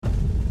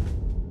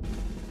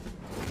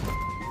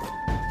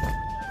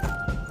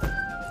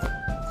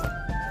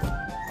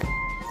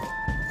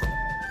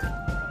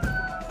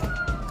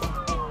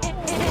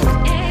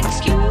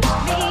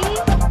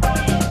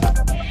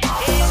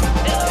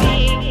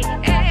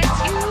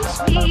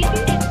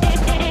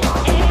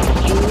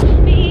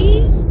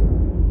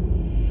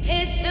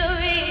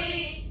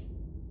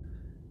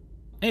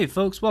Hey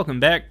folks,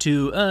 welcome back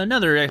to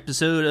another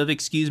episode of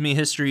Excuse Me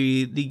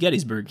History, the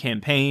Gettysburg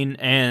Campaign,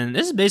 and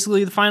this is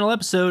basically the final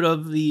episode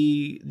of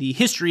the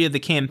history of the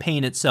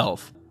campaign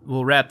itself.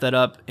 We'll wrap that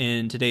up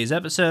in today's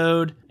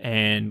episode,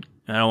 and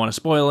I don't want to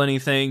spoil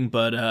anything,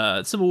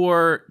 but Civil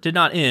War did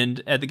not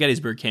end at the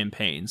Gettysburg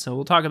Campaign, so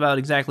we'll talk about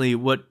exactly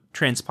what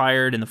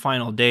transpired in the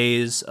final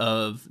days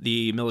of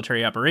the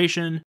military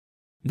operation.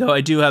 Though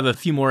I do have a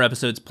few more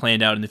episodes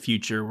planned out in the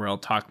future where I'll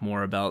talk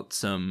more about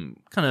some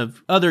kind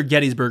of other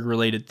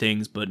Gettysburg-related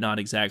things, but not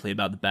exactly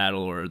about the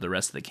battle or the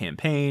rest of the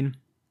campaign.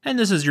 And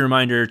this is your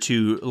reminder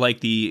to like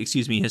the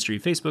Excuse Me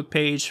History Facebook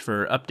page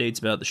for updates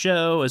about the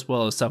show, as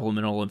well as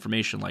supplemental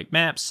information like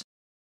maps.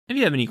 If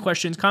you have any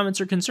questions,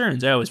 comments, or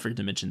concerns, I always forget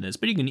to mention this,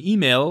 but you can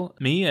email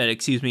me at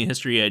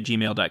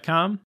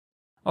excusemehistory@gmail.com.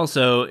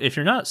 Also, if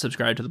you're not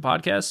subscribed to the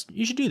podcast,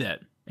 you should do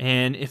that.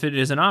 And if it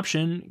is an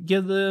option,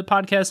 give the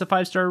podcast a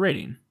 5-star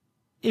rating,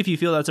 if you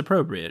feel that's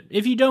appropriate.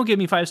 If you don't give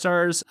me 5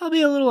 stars, I'll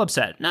be a little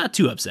upset. Not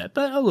too upset,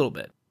 but a little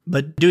bit.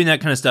 But doing that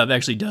kind of stuff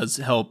actually does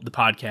help the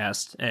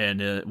podcast,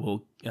 and it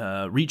will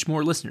reach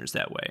more listeners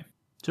that way.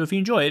 So if you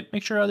enjoy it,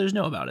 make sure others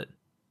know about it.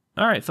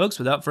 All right, folks,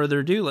 without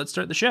further ado, let's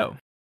start the show.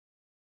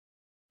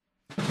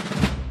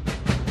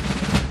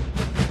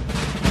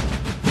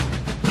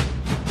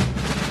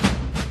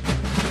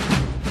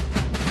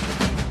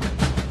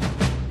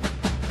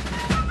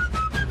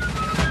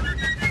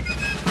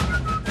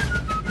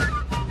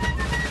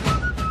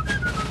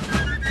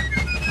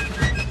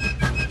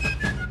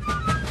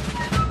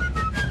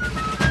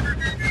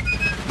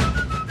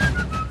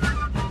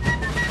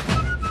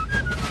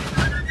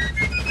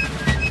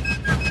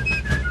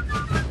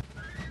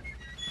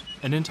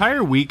 An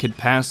entire week had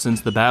passed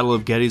since the Battle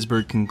of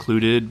Gettysburg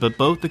concluded, but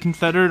both the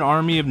Confederate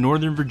Army of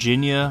Northern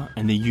Virginia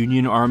and the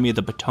Union Army of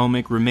the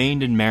Potomac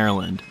remained in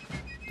Maryland.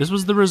 This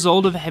was the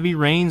result of heavy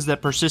rains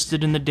that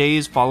persisted in the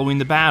days following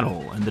the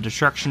battle and the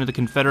destruction of the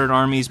Confederate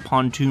Army's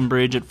pontoon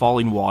bridge at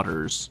Falling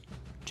Waters.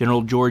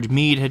 General George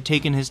Meade had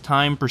taken his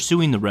time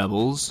pursuing the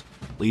rebels.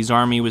 Lee's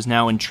army was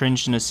now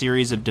entrenched in a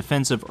series of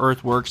defensive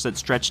earthworks that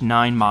stretched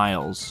 9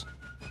 miles.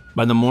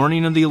 By the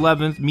morning of the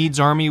 11th, Meade's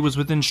army was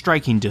within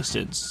striking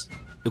distance.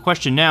 The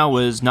question now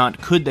was not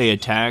could they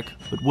attack,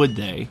 but would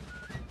they?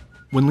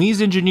 When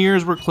Lee's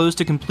engineers were close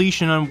to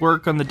completion on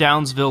work on the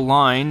Downsville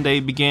line, they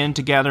began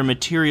to gather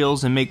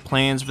materials and make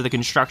plans for the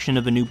construction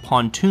of a new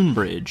pontoon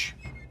bridge.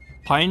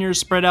 Pioneers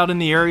spread out in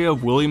the area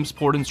of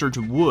Williamsport in search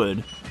of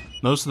wood.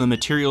 Most of the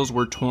materials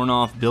were torn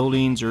off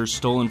buildings or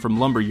stolen from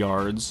lumber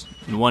yards.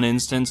 In one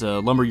instance, a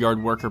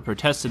lumberyard worker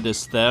protested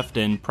this theft,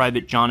 and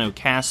Private John O.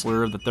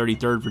 Castler of the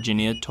 33rd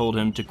Virginia told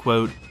him to,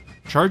 quote,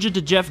 "Charge it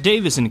to Jeff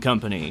Davis and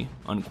Company,"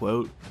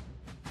 unquote.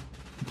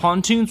 The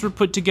pontoons were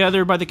put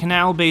together by the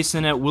canal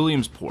basin at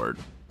Williamsport.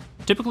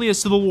 Typically, a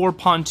Civil War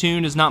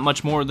pontoon is not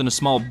much more than a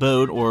small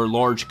boat or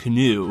large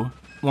canoe.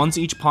 Once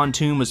each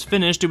pontoon was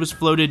finished, it was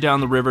floated down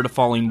the river to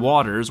Falling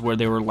Waters, where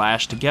they were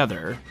lashed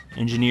together.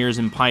 Engineers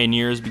and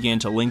pioneers began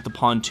to link the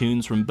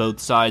pontoons from both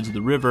sides of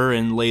the river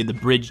and lay the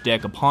bridge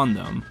deck upon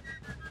them.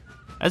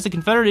 As the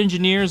Confederate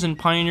engineers and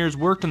pioneers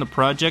worked on the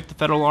project, the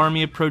Federal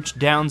Army approached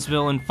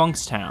Downsville and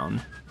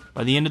Funkstown.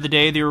 By the end of the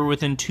day, they were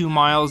within 2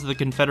 miles of the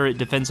Confederate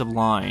defensive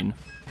line.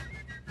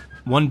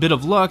 One bit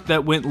of luck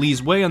that went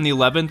Lee's way on the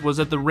 11th was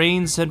that the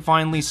rains had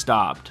finally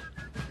stopped.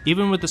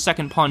 Even with the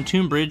second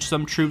pontoon bridge,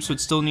 some troops would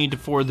still need to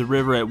ford the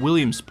river at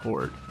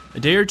Williamsport. A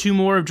day or two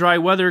more of dry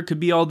weather could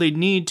be all they'd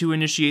need to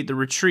initiate the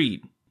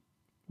retreat.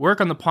 Work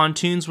on the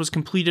pontoons was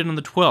completed on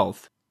the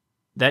 12th.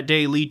 That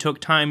day, Lee took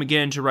time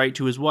again to write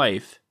to his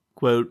wife,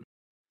 quote,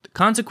 "The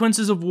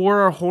consequences of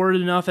war are horrid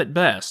enough at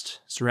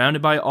best,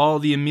 surrounded by all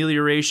the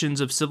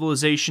ameliorations of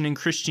civilization and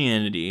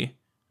Christianity.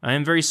 I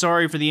am very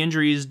sorry for the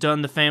injuries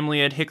done the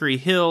family at Hickory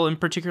Hill, and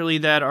particularly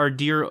that our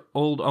dear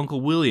old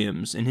Uncle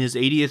Williams, in his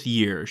 80th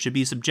year, should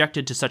be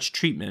subjected to such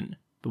treatment.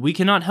 But we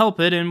cannot help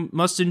it and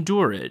must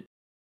endure it.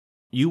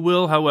 You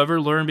will, however,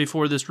 learn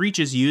before this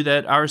reaches you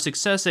that our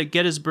success at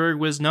Gettysburg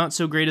was not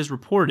so great as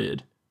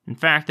reported. In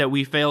fact, that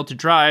we failed to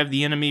drive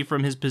the enemy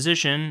from his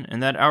position,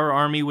 and that our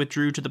army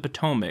withdrew to the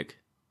Potomac.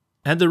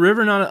 Had the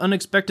river not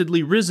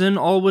unexpectedly risen,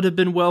 all would have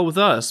been well with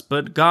us,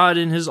 but God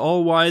in his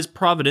all-wise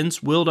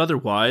providence willed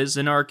otherwise,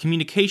 and our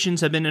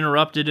communications have been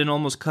interrupted and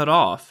almost cut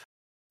off.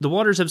 The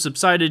waters have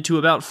subsided to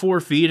about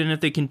 4 feet, and if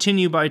they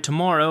continue by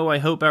tomorrow, I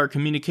hope our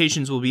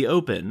communications will be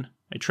open.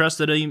 I trust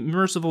that a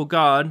merciful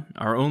God,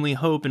 our only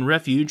hope and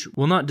refuge,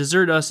 will not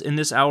desert us in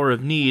this hour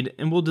of need,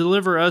 and will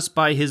deliver us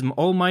by his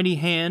almighty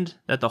hand,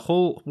 that the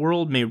whole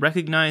world may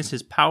recognize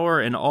his power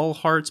and all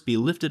hearts be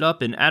lifted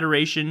up in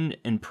adoration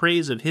and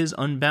praise of his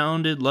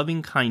unbounded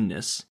loving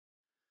kindness.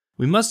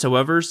 We must,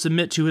 however,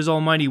 submit to his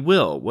almighty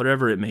will,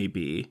 whatever it may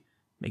be.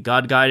 May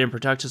God guide and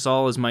protect us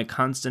all is my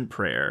constant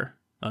prayer."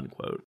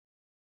 Unquote.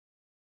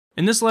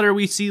 In this letter,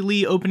 we see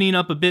Lee opening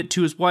up a bit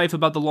to his wife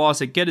about the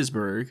loss at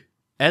Gettysburg.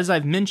 As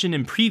I've mentioned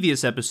in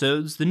previous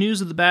episodes, the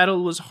news of the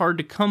battle was hard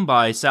to come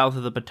by south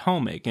of the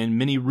Potomac, and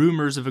many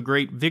rumors of a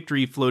great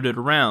victory floated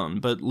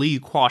around, but Lee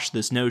quashed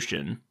this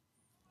notion.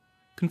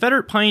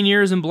 Confederate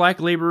pioneers and black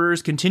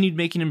laborers continued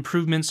making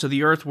improvements to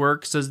the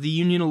earthworks as the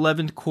Union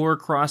 11th Corps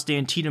crossed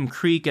Antietam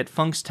Creek at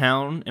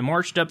Funkstown and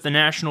marched up the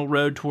National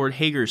Road toward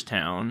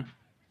Hagerstown.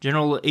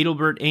 General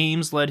Adelbert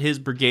Ames led his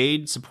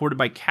brigade, supported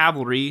by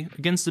cavalry,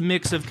 against a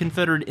mix of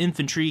Confederate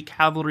infantry,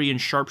 cavalry,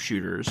 and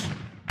sharpshooters.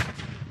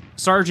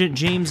 Sergeant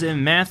James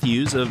M.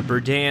 Matthews of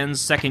Berdan's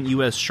 2nd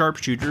U.S.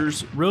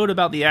 Sharpshooters wrote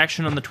about the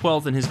action on the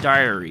 12th in his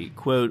diary,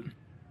 quote,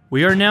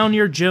 "We are now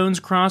near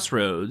Jones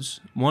Crossroads.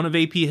 One of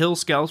A.P.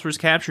 Hill's scouts was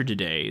captured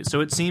today, so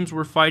it seems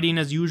we're fighting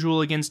as usual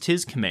against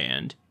his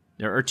command.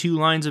 There are 2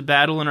 lines of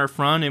battle in our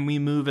front, and we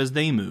move as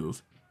they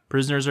move.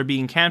 Prisoners are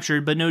being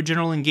captured, but no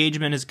general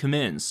engagement has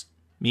commenced.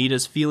 Meade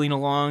is feeling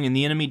along, and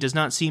the enemy does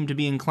not seem to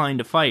be inclined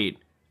to fight.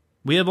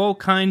 We have all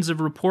kinds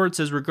of reports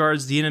as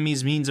regards the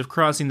enemy's means of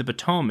crossing the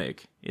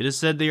Potomac. It is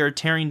said they are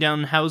tearing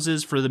down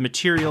houses for the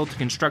material to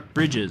construct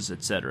bridges,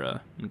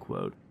 etc."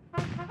 Unquote.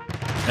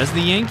 As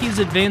the Yankees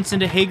advanced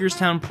into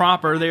Hagerstown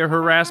proper, they are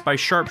harassed by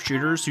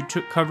sharpshooters who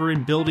took cover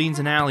in buildings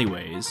and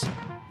alleyways.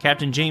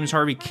 Captain James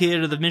Harvey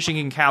Kidd of the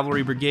Michigan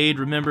Cavalry Brigade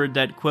remembered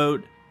that,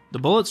 quote, "The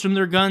bullets from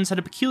their guns had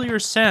a peculiar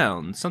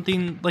sound,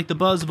 something like the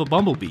buzz of a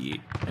bumblebee,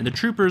 and the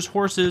troopers'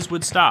 horses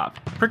would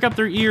stop, prick up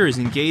their ears,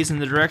 and gaze in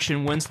the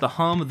direction whence the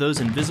hum of those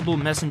invisible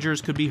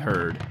messengers could be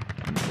heard."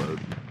 Unquote.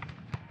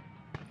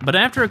 But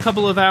after a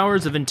couple of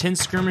hours of intense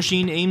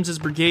skirmishing, Ames's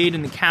brigade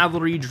and the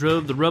cavalry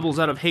drove the rebels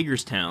out of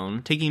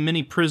Hagerstown, taking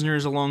many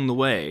prisoners along the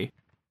way.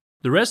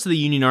 The rest of the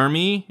Union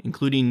Army,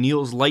 including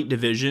Neal's Light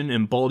Division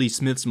and Baldy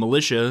Smith's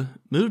militia,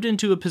 moved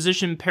into a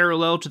position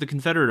parallel to the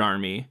Confederate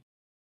Army.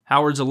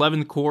 Howard's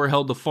 11th Corps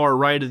held the far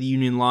right of the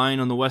Union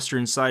line on the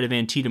western side of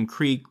Antietam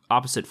Creek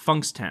opposite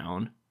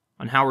Funkstown.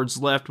 On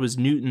Howard's left was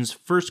Newton's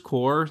 1st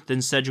Corps,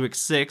 then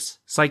Sedgwick's 6th,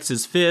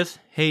 Sykes's 5th,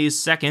 Hayes'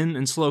 2nd,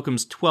 and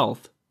Slocum's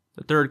 12th.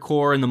 The 3rd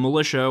Corps and the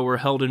militia were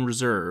held in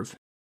reserve.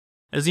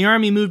 As the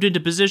army moved into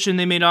position,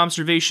 they made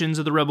observations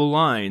of the rebel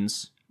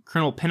lines.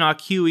 Colonel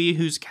Pinnock Huey,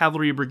 whose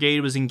cavalry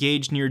brigade was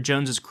engaged near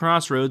Jones's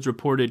Crossroads,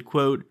 reported,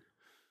 quote,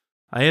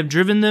 "I have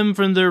driven them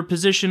from their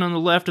position on the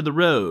left of the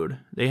road.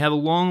 They have a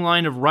long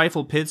line of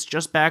rifle pits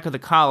just back of the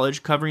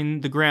college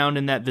covering the ground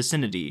in that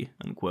vicinity."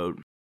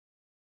 Unquote.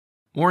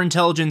 More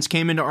intelligence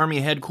came into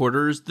Army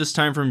headquarters, this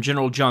time from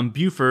General John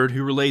Buford,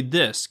 who relayed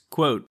this,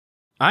 quote,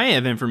 "I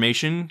have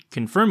information,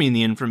 confirming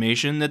the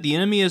information, that the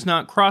enemy is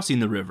not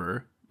crossing the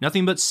river.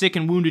 Nothing but sick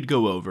and wounded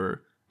go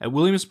over. At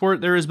Williamsport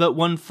there is but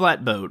one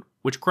flatboat,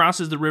 which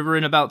crosses the river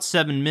in about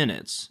 7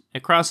 minutes.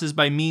 It crosses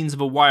by means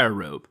of a wire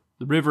rope.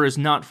 The river is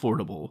not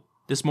fordable.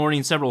 This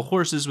morning several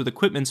horses with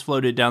equipments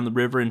floated down the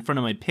river in front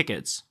of my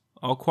pickets.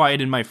 All quiet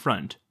in my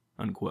front."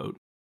 Unquote.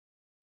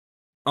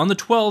 On the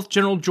 12th,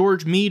 General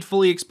George Meade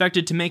fully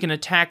expected to make an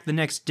attack the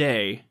next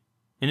day.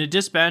 In a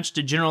dispatch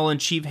to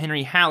General-in-Chief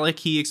Henry Halleck,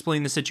 he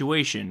explained the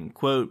situation,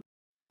 quote,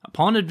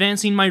 "Upon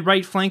advancing my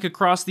right flank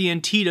across the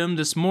Antietam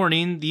this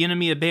morning, the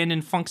enemy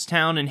abandoned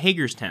Funkstown and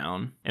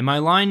Hagerstown, and my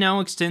line now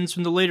extends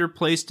from the later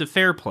place to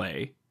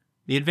Fairplay.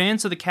 The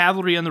advance of the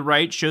cavalry on the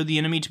right showed the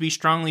enemy to be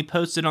strongly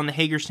posted on the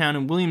Hagerstown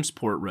and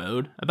Williamsport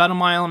road, about a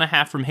mile and a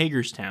half from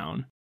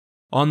Hagerstown.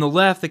 On the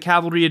left, the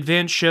cavalry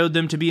advance showed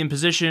them to be in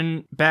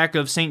position back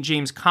of St.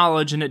 James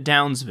College and at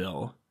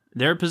Downsville.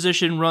 Their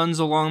position runs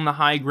along the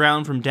high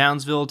ground from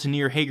Downsville to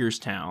near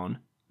Hagerstown.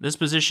 This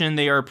position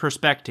they are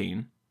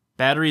prospecting.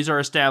 Batteries are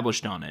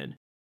established on it.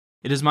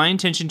 It is my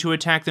intention to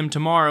attack them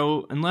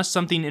tomorrow unless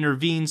something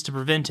intervenes to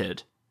prevent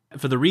it.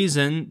 For the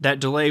reason that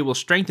delay will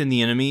strengthen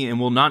the enemy and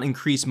will not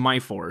increase my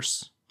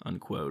force."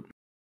 Unquote.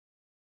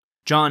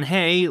 John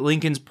Hay,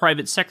 Lincoln's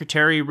private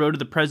secretary, wrote of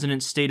the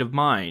president's state of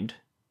mind,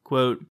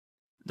 quote,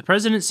 "The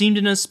president seemed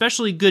in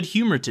especially good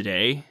humor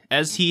today,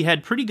 as he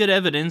had pretty good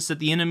evidence that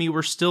the enemy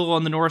were still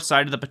on the north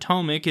side of the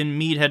Potomac and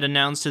Meade had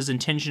announced his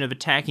intention of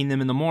attacking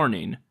them in the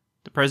morning.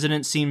 The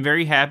president seemed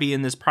very happy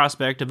in this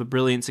prospect of a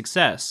brilliant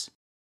success.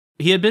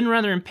 He had been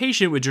rather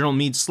impatient with General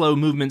Meade's slow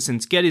movement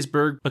since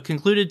Gettysburg, but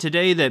concluded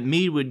today that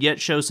Meade would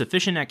yet show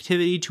sufficient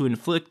activity to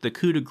inflict the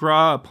coup de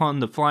grace upon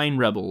the flying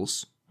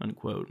rebels."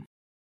 Unquote.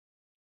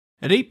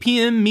 At 8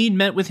 p.m., Meade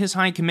met with his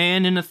high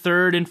command in a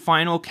third and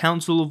final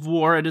council of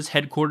war at his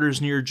headquarters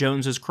near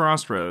Jones's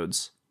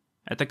Crossroads.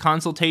 At the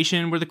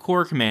consultation were the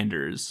corps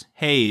commanders,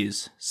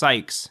 Hayes,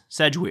 Sykes,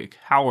 Sedgwick,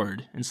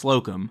 Howard, and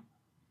Slocum.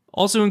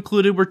 Also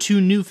included were 2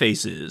 new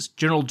faces,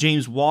 General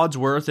James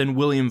Wadsworth and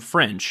William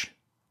French.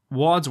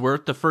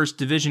 Wadsworth, the 1st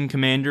Division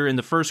commander in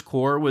the 1st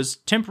Corps, was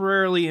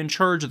temporarily in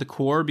charge of the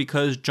Corps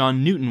because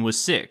John Newton was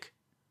sick.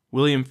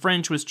 William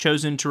French was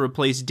chosen to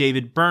replace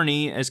David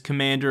Birney as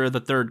commander of the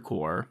 3rd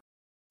Corps.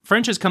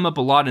 French has come up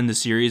a lot in the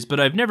series, but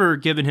I've never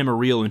given him a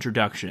real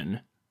introduction.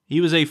 He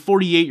was a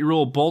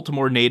 48-year-old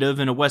Baltimore native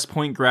and a West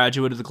Point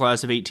graduate of the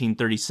class of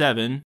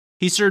 1837.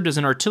 He served as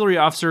an artillery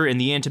officer in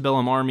the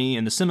Antebellum Army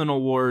in the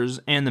Seminole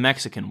Wars and the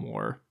Mexican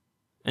War.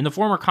 In the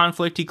former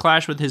conflict, he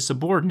clashed with his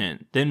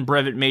subordinate, then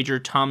Brevet Major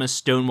Thomas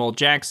Stonewall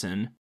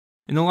Jackson.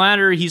 In the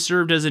latter, he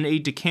served as an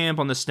aide-de-camp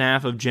on the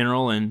staff of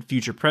General and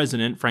future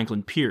President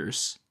Franklin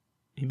Pierce.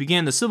 He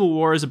began the Civil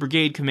War as a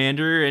brigade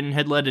commander and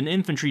had led an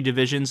infantry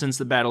division since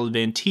the Battle of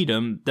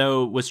Antietam,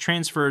 though was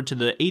transferred to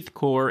the 8th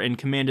Corps and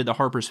commanded the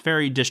Harper's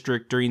Ferry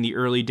district during the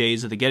early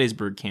days of the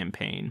Gettysburg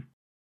campaign.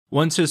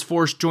 Once his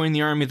force joined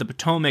the Army of the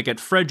Potomac at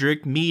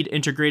Frederick, Meade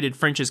integrated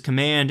French's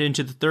command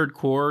into the 3rd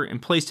Corps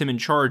and placed him in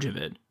charge of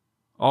it.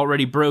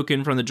 Already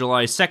broken from the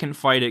July 2nd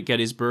fight at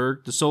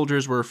Gettysburg, the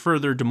soldiers were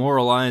further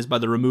demoralized by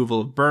the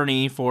removal of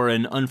Birney for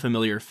an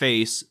unfamiliar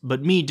face,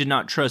 but Meade did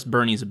not trust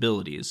Birney's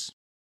abilities.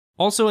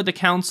 Also at the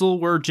council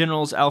were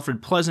Generals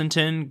Alfred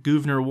Pleasonton,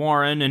 Gouverneur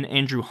Warren, and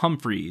Andrew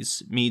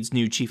Humphreys, Meade's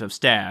new chief of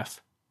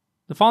staff.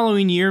 The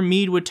following year,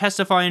 Meade would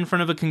testify in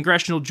front of a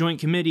Congressional Joint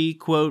Committee,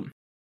 quote,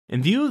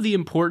 "In view of the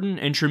important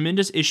and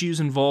tremendous issues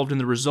involved in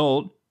the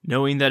result,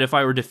 knowing that if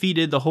I were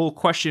defeated the whole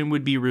question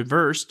would be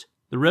reversed,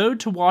 the road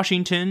to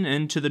Washington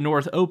and to the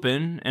North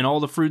open, and all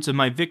the fruits of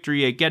my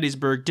victory at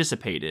Gettysburg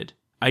dissipated,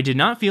 I did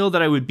not feel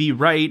that I would be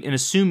right in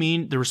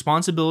assuming the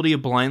responsibility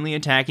of blindly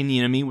attacking the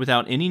enemy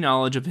without any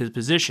knowledge of his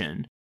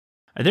position.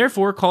 I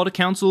therefore called a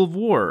council of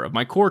war of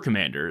my corps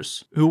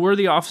commanders, who were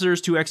the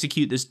officers to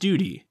execute this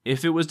duty,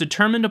 if it was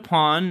determined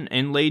upon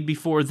and laid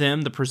before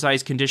them the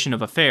precise condition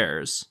of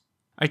affairs.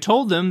 I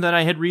told them that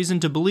I had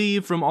reason to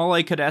believe from all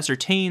I could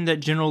ascertain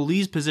that General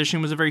Lee's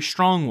position was a very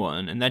strong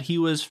one, and that he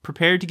was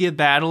prepared to give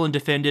battle and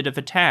defend it if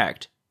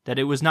attacked, that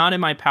it was not in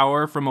my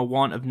power from a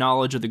want of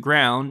knowledge of the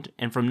ground,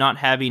 and from not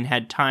having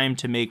had time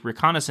to make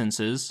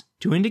reconnaissances,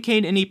 to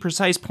indicate any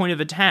precise point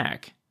of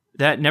attack,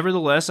 that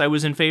nevertheless I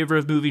was in favor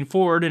of moving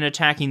forward and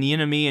attacking the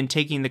enemy and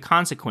taking the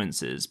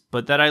consequences,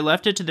 but that I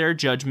left it to their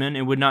judgment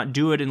and would not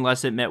do it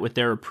unless it met with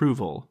their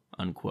approval,"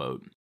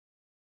 unquote.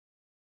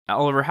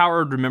 Oliver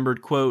Howard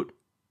remembered, quote,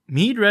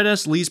 "Meade read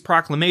us Lee's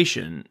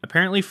proclamation,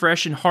 apparently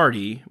fresh and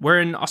hearty,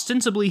 wherein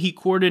ostensibly he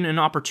courted an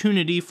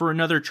opportunity for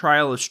another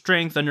trial of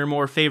strength under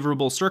more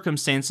favorable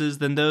circumstances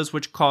than those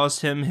which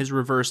caused him his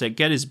reverse at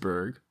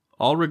Gettysburg.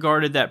 All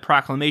regarded that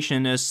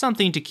proclamation as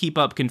something to keep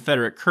up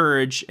Confederate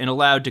courage and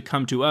allowed to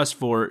come to us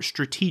for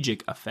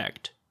strategic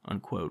effect,"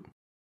 unquote.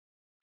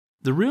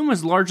 The room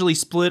was largely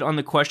split on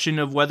the question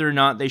of whether or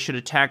not they should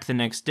attack the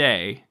next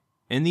day.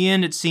 In the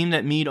end, it seemed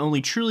that Meade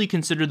only truly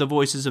considered the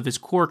voices of his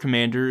corps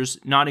commanders,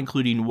 not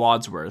including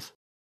Wadsworth.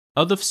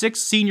 Of the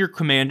 6 senior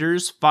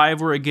commanders,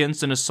 5 were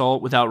against an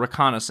assault without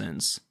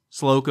reconnaissance: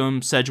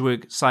 Slocum,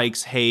 Sedgwick,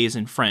 Sykes, Hayes,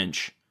 and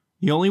French.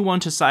 The only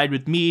one to side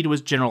with Meade was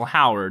General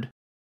Howard.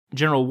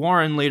 General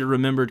Warren later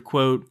remembered,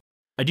 quote,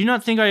 "I do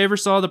not think I ever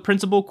saw the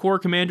principal corps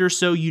commander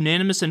so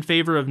unanimous in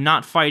favor of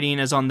not fighting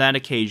as on that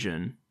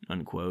occasion,"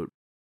 unquote.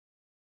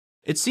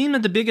 It seemed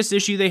that the biggest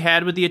issue they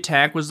had with the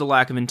attack was the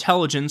lack of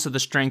intelligence of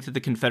the strength of the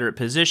Confederate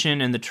position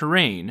and the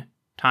terrain.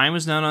 Time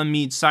was not on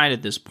Meade's side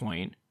at this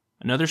point.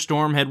 Another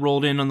storm had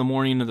rolled in on the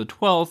morning of the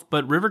 12th,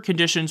 but river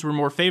conditions were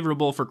more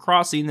favorable for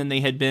crossing than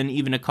they had been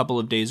even a couple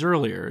of days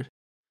earlier.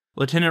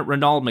 Lieutenant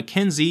Ranald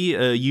Mackenzie,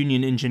 a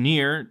Union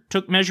engineer,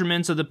 took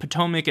measurements of the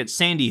Potomac at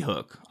Sandy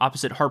Hook,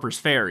 opposite Harper's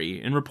Ferry,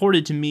 and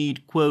reported to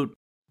Meade, quote,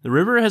 "The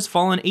river has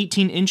fallen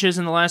 18 inches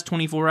in the last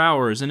 24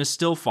 hours and is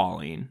still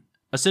falling.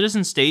 A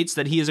citizen states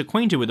that he is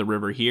acquainted with the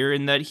river here,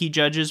 and that he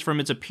judges from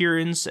its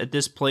appearance at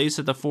this place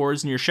that the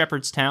fords near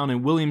Shepherdstown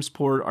and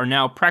Williamsport are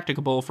now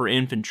practicable for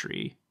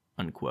infantry,"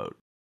 unquote.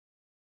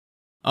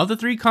 Of the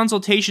 3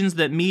 consultations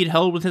that Meade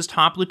held with his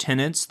top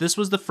lieutenants, this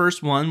was the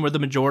first one where the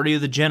majority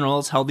of the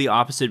generals held the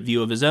opposite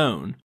view of his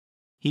own.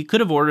 He could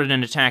have ordered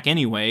an attack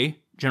anyway.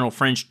 General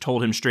French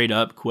told him straight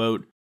up,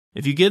 quote,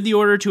 "If you give the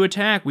order to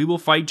attack, we will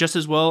fight just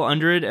as well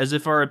under it as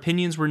if our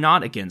opinions were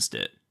not against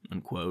it,"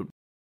 unquote.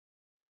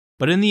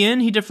 But in the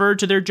end, he deferred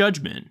to their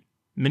judgment.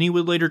 Many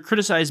would later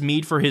criticize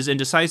Meade for his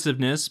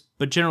indecisiveness,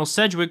 but General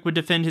Sedgwick would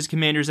defend his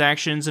commander's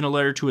actions in a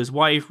letter to his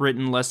wife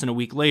written less than a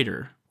week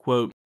later.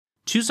 Quote,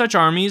 "Two such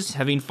armies,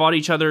 having fought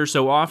each other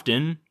so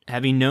often,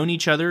 having known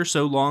each other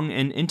so long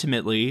and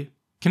intimately,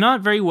 cannot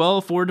very well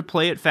afford to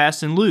play it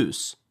fast and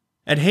loose.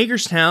 At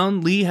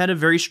Hagerstown, Lee had a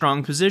very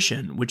strong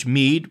position, which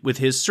Meade, with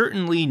his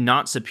certainly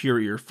not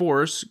superior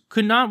force,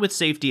 could not with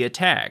safety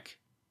attack.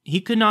 He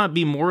could not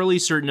be morally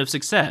certain of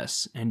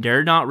success, and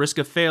dared not risk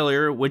a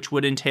failure which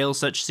would entail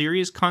such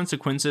serious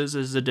consequences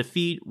as the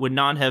defeat would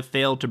not have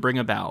failed to bring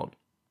about,"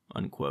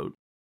 unquote.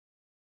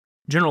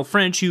 General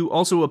French, who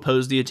also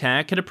opposed the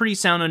attack, had a pretty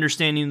sound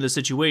understanding of the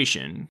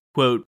situation.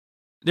 Quote,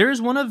 "There is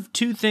one of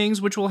 2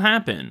 things which will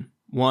happen.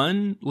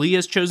 1, Lee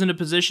has chosen a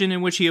position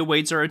in which he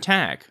awaits our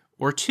attack.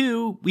 Or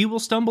 2, we will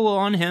stumble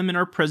on him in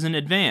our present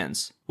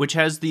advance, which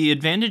has the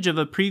advantage of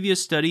a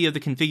previous study of the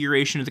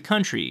configuration of the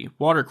country,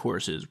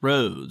 watercourses,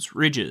 roads,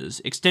 ridges,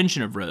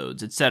 extension of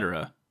roads,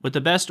 etc. With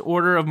the best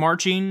order of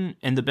marching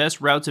and the best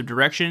routes of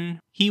direction,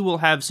 he will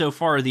have so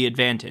far the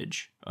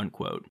advantage,"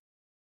 unquote.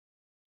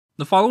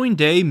 The following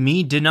day,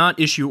 Meade did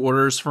not issue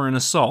orders for an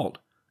assault.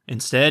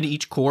 Instead,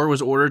 each corps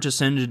was ordered to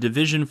send a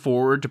division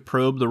forward to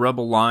probe the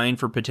rebel line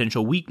for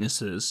potential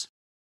weaknesses.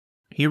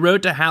 He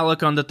wrote to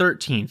Halleck on the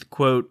 13th,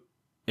 quote,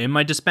 "In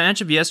my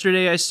dispatch of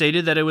yesterday, I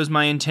stated that it was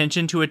my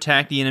intention to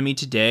attack the enemy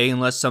today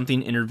unless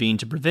something intervened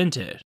to prevent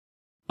it.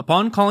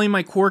 Upon calling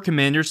my corps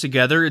commanders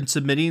together and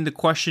submitting the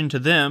question to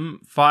them,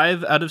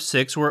 5 out of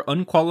 6 were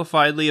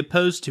unqualifiedly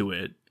opposed to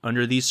it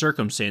under these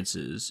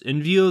circumstances,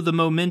 in view of the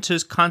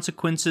momentous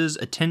consequences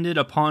attendant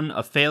upon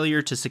a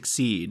failure to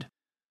succeed.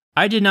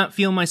 I did not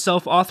feel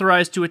myself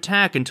authorized to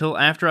attack until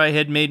after I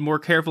had made more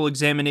careful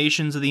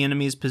examinations of the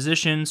enemy's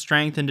position,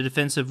 strength, and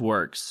defensive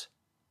works.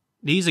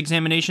 These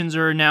examinations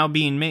are now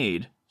being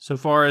made. So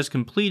far as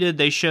completed,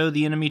 they show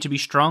the enemy to be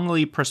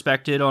strongly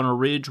prospected on a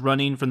ridge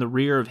running from the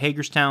rear of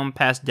Hagerstown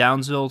past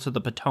Downsville to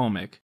the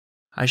Potomac.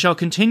 I shall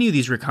continue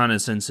these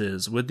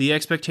reconnaissances with the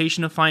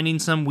expectation of finding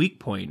some weak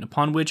point,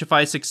 upon which if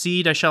I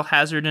succeed I shall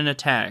hazard an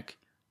attack.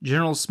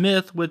 General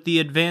Smith, with the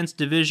advanced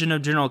division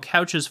of General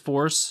Couch's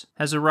force,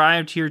 has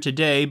arrived here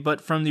today, but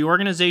from the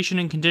organization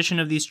and condition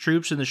of these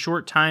troops in the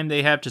short time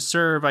they have to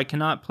serve, I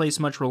cannot place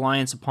much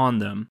reliance upon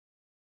them.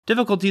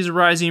 Difficulties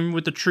arising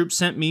with the troops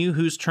sent me,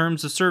 whose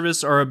terms of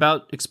service are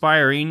about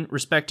expiring,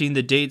 respecting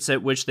the dates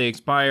at which they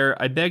expire,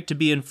 I beg to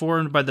be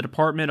informed by the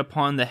department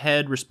upon the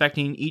head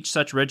respecting each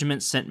such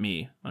regiment sent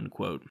me."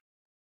 Unquote.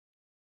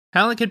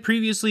 Halleck had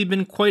previously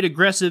been quite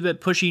aggressive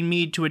at pushing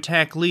Meade to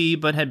attack Lee,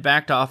 but had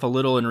backed off a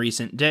little in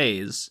recent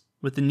days.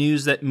 With the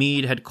news that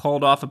Meade had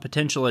called off a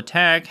potential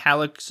attack,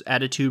 Halleck's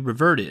attitude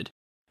reverted.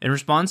 In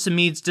response to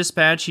Meade's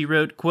dispatch, he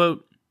wrote,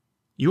 quote,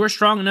 "You are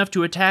strong enough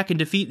to attack and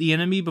defeat the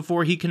enemy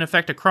before he can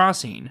effect a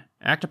crossing.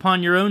 Act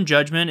upon your own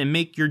judgment and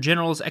make your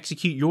generals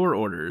execute your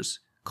orders.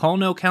 Call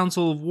no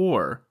council of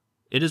war.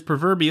 It is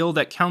proverbial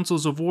that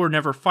councils of war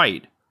never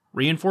fight.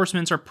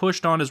 Reinforcements are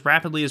pushed on as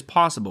rapidly as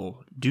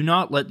possible. Do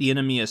not let the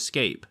enemy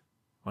escape."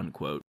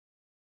 Unquote.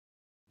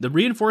 The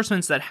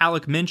reinforcements that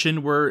Halleck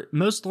mentioned were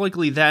most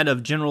likely that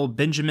of General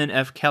Benjamin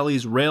F.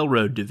 Kelly's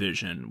Railroad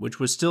Division, which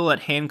was still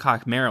at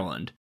Hancock,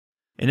 Maryland.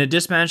 In a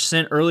dispatch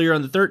sent earlier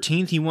on the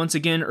 13th, he once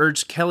again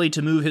urged Kelly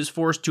to move his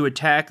force to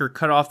attack or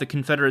cut off the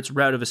Confederates'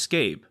 route of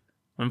escape.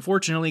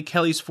 Unfortunately,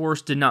 Kelly's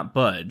force did not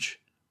budge.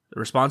 The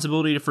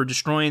responsibility for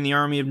destroying the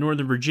Army of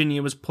Northern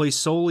Virginia was placed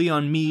solely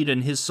on Meade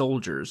and his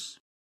soldiers.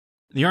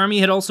 The Army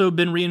had also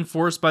been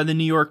reinforced by the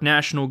New York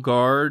National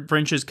Guard,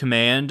 French's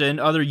command, and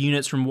other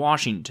units from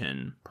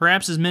Washington,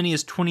 perhaps as many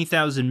as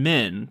 20,000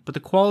 men, but the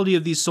quality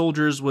of these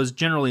soldiers was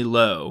generally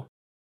low.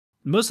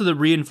 Most of the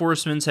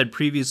reinforcements had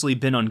previously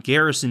been on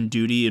garrison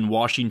duty in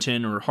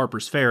Washington or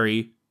Harper's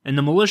Ferry, and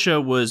the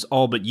militia was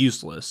all but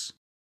useless.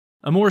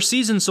 A more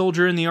seasoned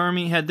soldier in the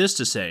army had this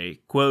to say,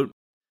 quote,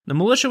 "The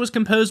militia was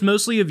composed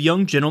mostly of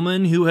young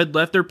gentlemen who had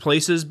left their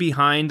places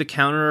behind the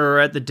counter or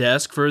at the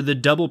desk for the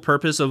double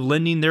purpose of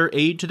lending their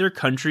aid to their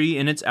country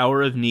in its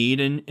hour of need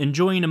and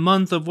enjoying a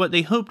month of what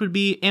they hoped would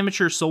be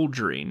amateur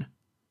soldiering.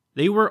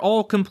 They were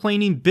all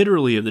complaining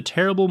bitterly of the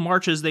terrible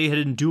marches they had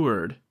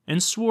endured,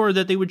 and swore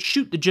that they would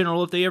shoot the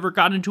general if they ever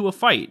got into a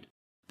fight.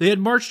 They had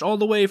marched all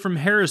the way from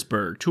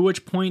Harrisburg, to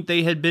which point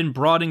they had been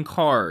brought in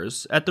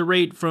cars, at the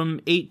rate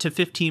from 8 to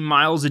 15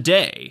 miles a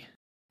day.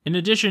 In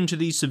addition to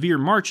these severe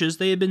marches,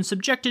 they had been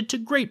subjected to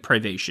great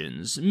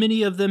privations.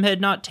 Many of them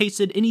had not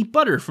tasted any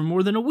butter for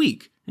more than a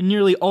week, and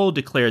nearly all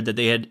declared that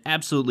they had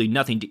absolutely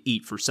nothing to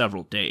eat for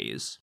several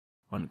days."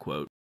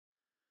 Unquote.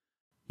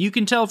 You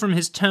can tell from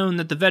his tone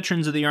that the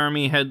veterans of the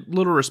army had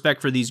little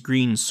respect for these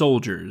green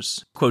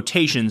soldiers,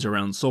 quotations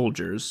around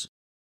soldiers.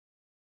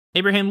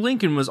 Abraham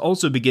Lincoln was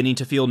also beginning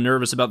to feel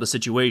nervous about the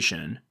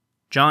situation.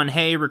 John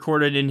Hay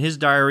recorded in his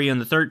diary on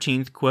the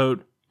 13th,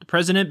 quote, "The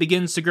president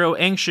begins to grow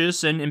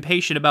anxious and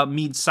impatient about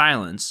Meade's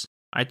silence.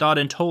 I thought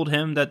and told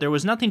him that there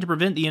was nothing to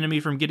prevent the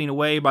enemy from getting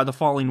away by the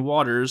falling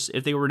waters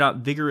if they were not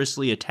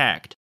vigorously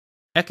attacked.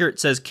 Eckert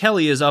says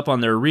Kelly is up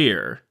on their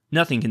rear.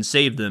 Nothing can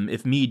save them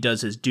if Meade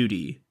does his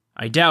duty.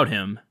 I doubt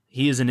him.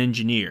 He is an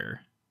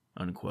engineer."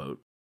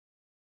 Unquote.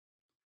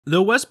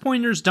 Though West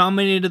Pointers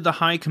dominated the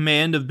high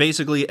command of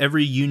basically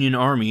every Union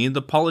army,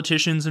 the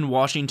politicians in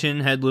Washington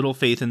had little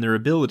faith in their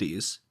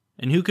abilities.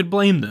 And who could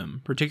blame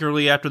them,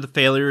 particularly after the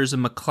failures of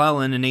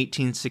McClellan in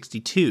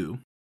 1862?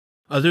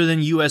 Other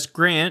than U.S.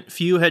 Grant,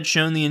 few had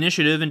shown the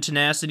initiative and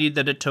tenacity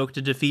that it took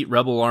to defeat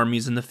rebel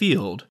armies in the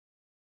field.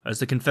 As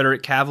the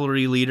Confederate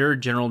cavalry leader,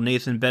 General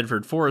Nathan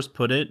Bedford Forrest,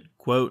 put it,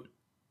 quote,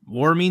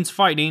 "War means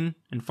fighting,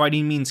 and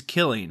fighting means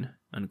killing."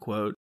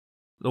 Unquote.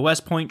 The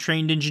West Point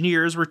trained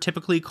engineers were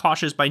typically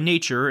cautious by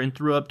nature and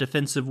threw up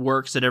defensive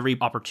works at every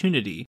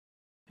opportunity.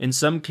 In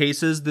some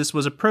cases, this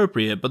was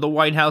appropriate, but the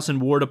White House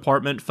and War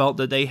Department felt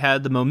that they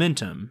had the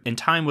momentum, and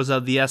time was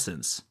of the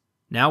essence.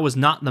 Now was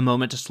not the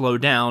moment to slow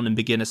down and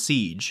begin a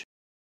siege.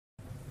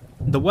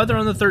 The weather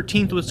on the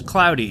 13th was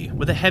cloudy,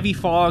 with a heavy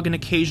fog and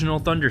occasional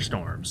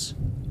thunderstorms.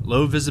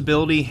 Low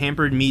visibility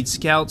hampered Meade's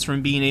scouts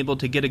from being able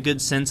to get a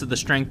good sense of the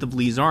strength of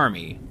Lee's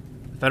army.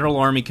 The Federal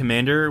Army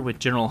commander, with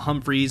General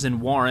Humphreys and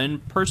Warren,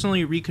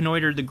 personally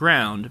reconnoitered the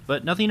ground,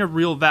 but nothing of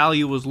real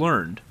value was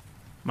learned.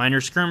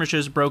 Minor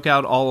skirmishes broke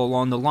out all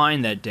along the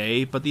line that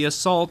day, but the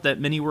assault that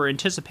many were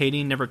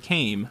anticipating never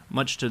came,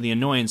 much to the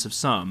annoyance of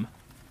some.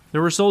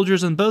 There were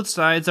soldiers on both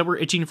sides that were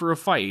itching for a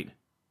fight.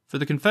 For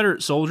the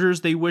Confederate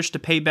soldiers, they wished to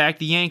pay back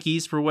the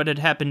Yankees for what had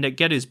happened at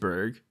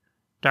Gettysburg.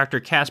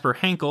 Dr. Casper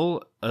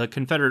Hankel, a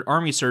Confederate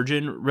army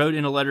surgeon, wrote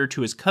in a letter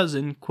to his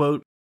cousin,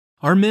 quote,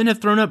 Our men have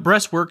thrown up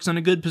breastworks in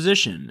a good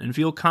position and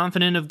feel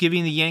confident of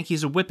giving the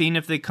Yankees a whipping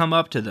if they come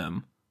up to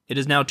them. It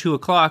is now 2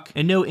 o'clock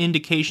and no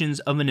indications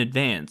of an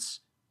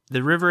advance.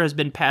 The river has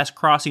been past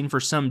crossing for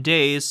some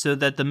days so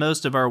that the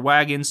most of our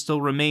wagons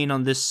still remain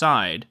on this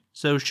side,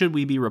 so should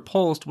we be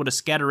repulsed, what a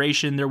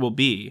scatteration there will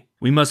be.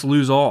 We must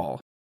lose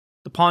all.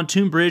 The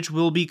pontoon bridge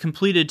will be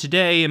completed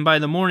today, and by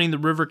the morning the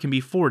river can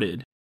be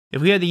forded.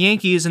 If we had the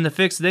Yankees in the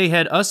fix they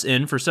had us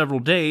in for several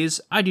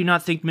days, I do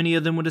not think many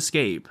of them would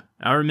escape.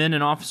 Our men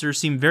and officers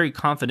seem very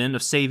confident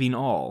of saving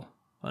all."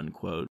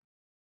 Unquote.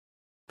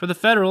 For the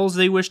Federals,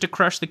 they wish to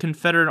crush the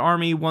Confederate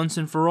Army once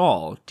and for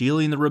all,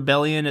 dealing the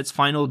rebellion its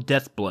final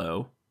death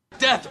blow.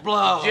 Death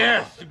blow!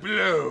 Death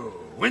blow.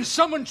 When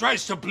someone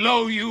tries to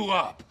blow you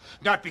up,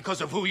 not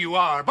because of who you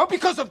are, but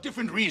because of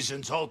different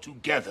reasons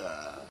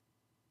altogether.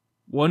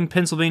 One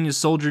Pennsylvania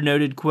soldier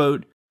noted,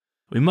 quote,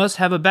 "We must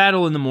have a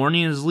battle in the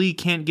morning as Lee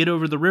can't get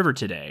over the river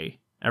today.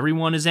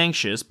 Everyone is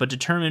anxious, but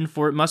determined,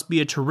 for it must be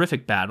a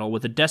terrific battle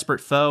with a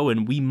desperate foe,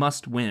 and we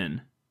must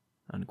win."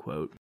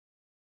 Unquote.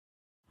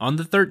 On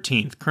the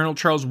 13th, Colonel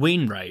Charles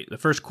Wainwright, the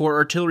 1st Corps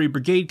Artillery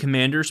Brigade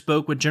commander,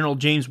 spoke with General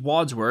James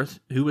Wadsworth,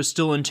 who was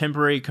still in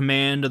temporary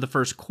command of the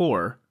 1st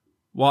Corps.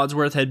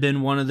 Wadsworth had been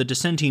one of the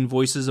dissenting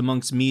voices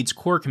amongst Meade's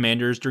corps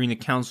commanders during the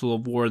Council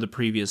of War the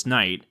previous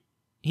night.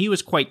 He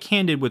was quite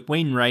candid with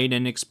Wainwright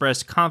and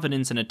expressed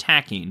confidence in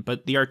attacking,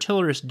 but the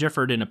artillerist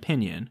differed in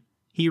opinion.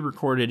 He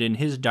recorded in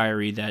his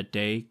diary that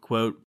day,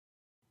 quote,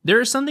 "There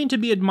is something to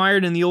be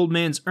admired in the old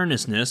man's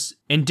earnestness,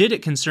 and did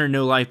it concern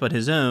no life but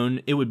his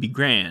own, it would be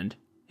grand.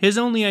 His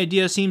only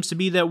idea seems to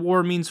be that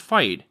war means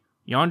fight.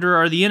 Yonder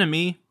are the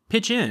enemy,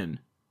 pitch in.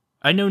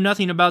 I know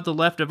nothing about the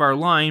left of our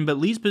line, but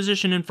Lee's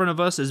position in front of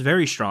us is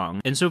very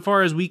strong, and so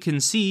far as we can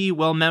see,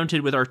 well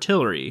mounted with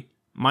artillery.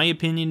 My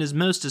opinion is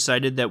most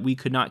decided that we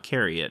could not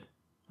carry it."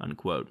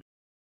 Unquote.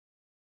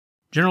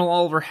 General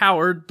Oliver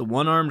Howard, the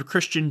one-armed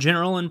Christian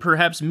general and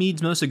perhaps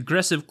Meade's most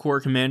aggressive corps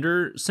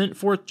commander, sent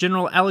forth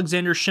General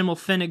Alexander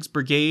Schimmelpfennig's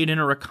brigade in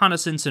a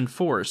reconnaissance in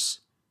force.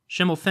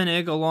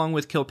 Schimmelpfennig, along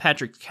with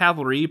Kilpatrick's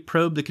cavalry,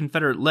 probed the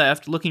Confederate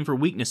left, looking for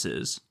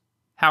weaknesses.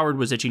 Howard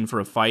was itching for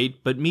a fight,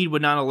 but Meade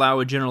would not allow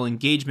a general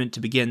engagement to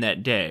begin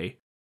that day.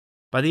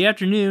 By the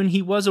afternoon,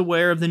 he was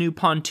aware of the new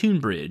pontoon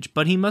bridge,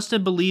 but he must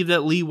have believed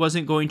that Lee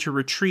wasn't going to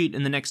retreat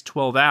in the next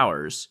 12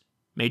 hours.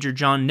 Major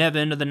John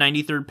Nevin of the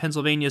 93rd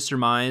Pennsylvania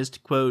surmised,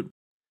 quote,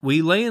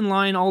 "We lay in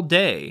line all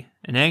day,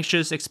 an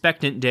anxious,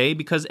 expectant day,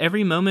 because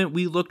every moment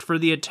we looked for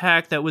the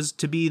attack that was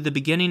to be the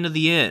beginning of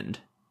the end,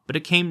 but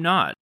it came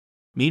not.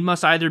 Meade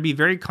must either be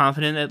very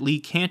confident that Lee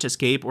can't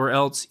escape, or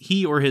else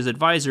he or his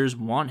advisors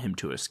want him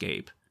to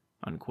escape."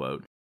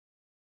 Unquote.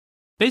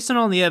 Based on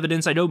all the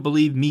evidence, I don't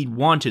believe Meade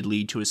wanted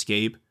Lee to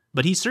escape,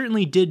 but he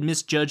certainly did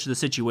misjudge the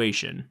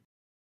situation.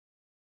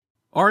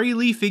 R.E.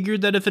 Lee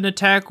figured that if an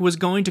attack was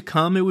going to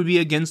come, it would be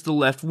against the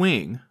left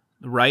wing.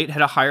 The right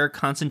had a higher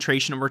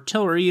concentration of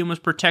artillery and was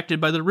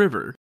protected by the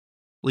river.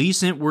 Lee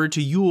sent word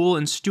to Ewell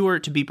and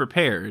Stuart to be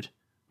prepared.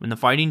 When the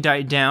fighting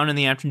died down in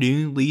the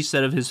afternoon, Lee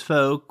said of his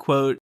foe,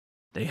 quote,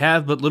 "They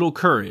have but little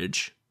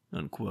courage."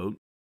 Unquote.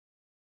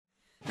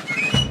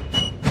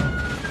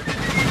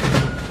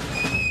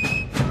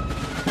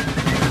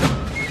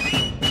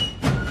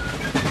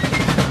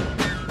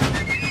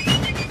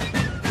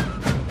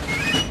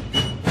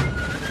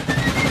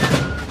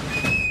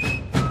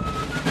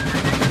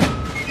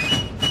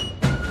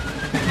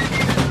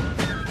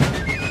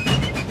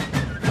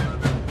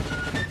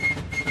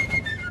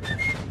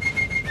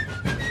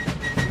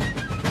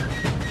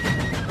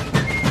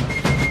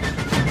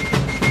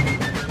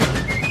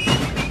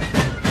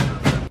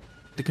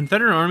 The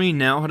Confederate Army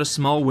now had a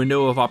small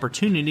window of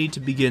opportunity to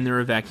begin their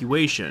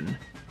evacuation.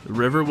 The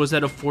river was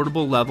at a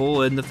fordable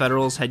level and the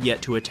Federals had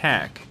yet to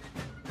attack.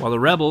 While the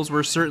rebels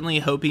were certainly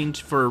hoping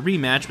for a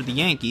rematch with the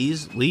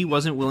Yankees, Lee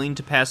wasn't willing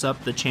to pass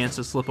up the chance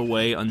to slip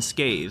away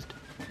unscathed.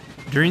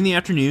 During the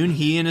afternoon,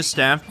 he and his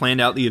staff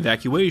planned out the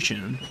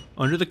evacuation.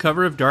 Under the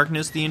cover of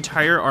darkness, the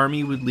entire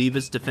army would leave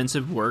its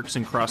defensive works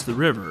and cross the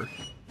river.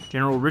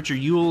 General Richard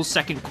Ewell's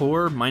 2nd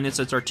Corps, minus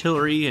its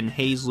artillery and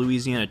Hayes'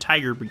 Louisiana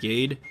Tiger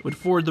Brigade, would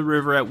ford the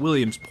river at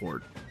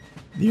Williamsport.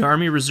 The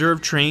Army Reserve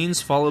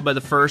trains, followed by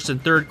the 1st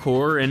and 3rd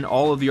Corps, and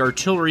all of the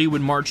artillery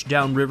would march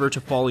downriver to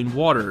Falling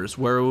Waters,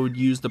 where it would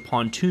use the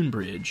pontoon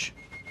bridge.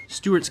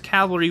 Stuart's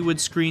cavalry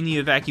would screen the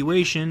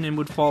evacuation and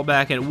would fall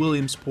back at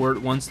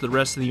Williamsport once the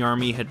rest of the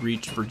army had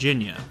reached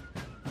Virginia.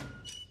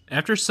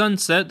 After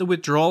sunset, the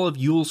withdrawal of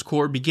Ewell's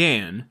corps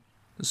began.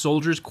 The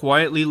soldiers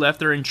quietly left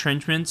their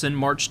entrenchments and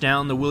marched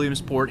down the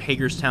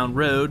Williamsport-Hagerstown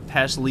Road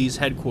past Lee's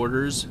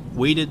headquarters,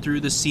 waded through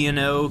the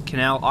C&O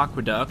Canal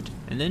Aqueduct,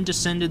 and then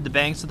descended the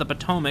banks of the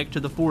Potomac to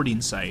the fording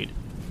site.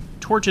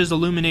 Torches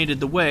illuminated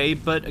the way,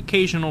 but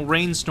occasional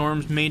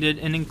rainstorms made it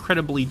an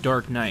incredibly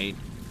dark night.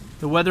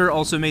 The weather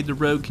also made the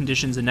road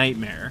conditions a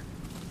nightmare.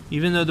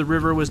 Even though the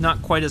river was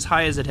not quite as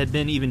high as it had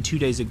been even 2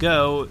 days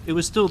ago, it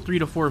was still 3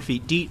 to 4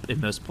 feet deep in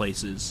most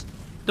places.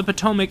 The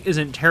Potomac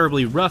isn't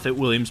terribly rough at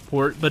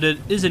Williamsport, but it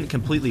isn't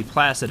completely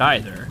placid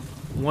either.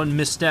 One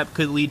misstep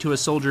could lead to a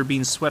soldier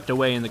being swept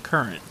away in the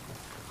current.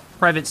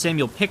 Private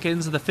Samuel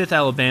Pickens of the 5th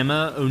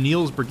Alabama,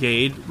 O'Neill's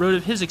brigade, wrote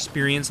of his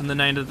experience on the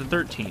night of the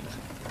 13th.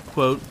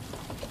 Quote,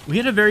 "We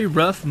had a very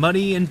rough,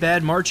 muddy, and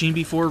bad marching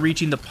before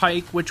reaching the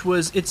pike, which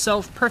was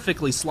itself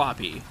perfectly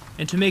sloppy,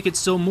 and to make it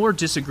still more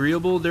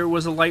disagreeable, there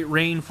was a light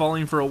rain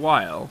falling for a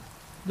while.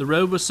 The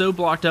road was so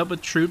blocked up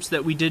with troops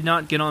that we did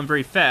not get on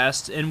very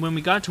fast, and when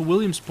we got to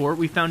Williamsport,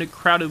 we found it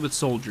crowded with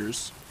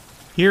soldiers.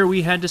 Here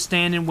we had to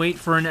stand and wait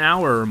for an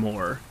hour or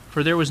more,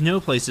 for there was no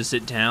place to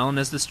sit down,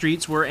 as the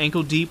streets were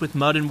ankle-deep with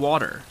mud and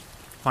water.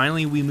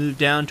 Finally, we moved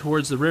down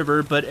towards the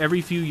river, but every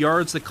few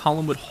yards the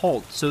column would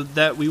halt, so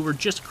that we were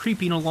just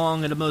creeping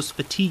along at a most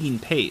fatiguing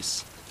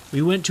pace.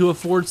 We went to a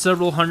ford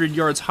several hundred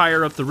yards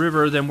higher up the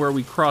river than where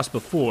we crossed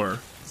before,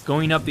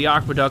 going up the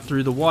aqueduct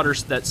through the water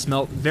that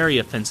smelt very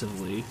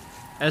offensively.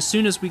 As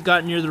soon as we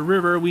got near the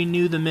river, we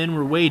knew the men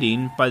were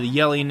waiting, by the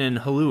yelling and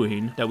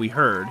hallooing that we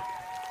heard.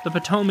 The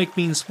Potomac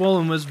being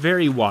swollen was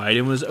very wide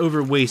and was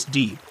over waist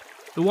deep.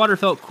 The water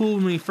felt cool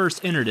when we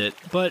first entered it,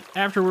 but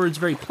afterwards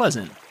very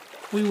pleasant.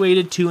 We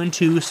waded 2 and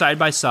 2 side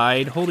by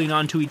side, holding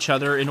on to each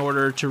other in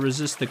order to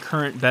resist the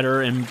current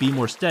better and be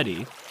more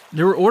steady.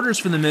 There were orders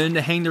for the men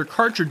to hang their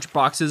cartridge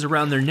boxes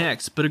around their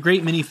necks, but a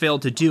great many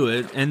failed to do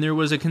it, and there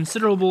was a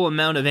considerable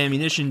amount of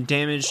ammunition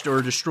damaged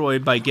or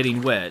destroyed by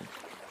getting wet.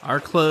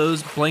 Our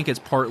clothes, blankets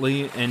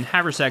partly, and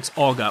haversacks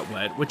all got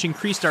wet, which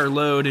increased our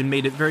load and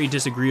made it very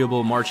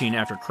disagreeable marching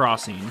after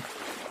crossing.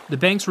 The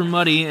banks were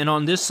muddy, and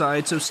on this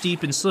side so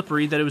steep and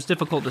slippery that it was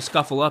difficult to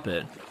scuffle up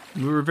it.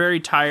 We were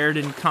very tired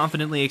and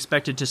confidently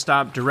expected to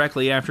stop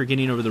directly after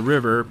getting over the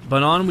river,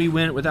 but on we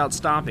went without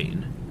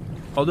stopping.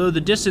 Although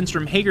the distance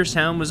from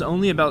Hagerstown was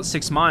only about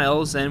 6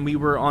 miles, and we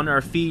were on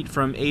our feet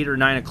from 8 or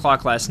 9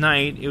 o'clock last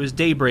night, it was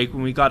daybreak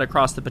when we got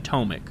across the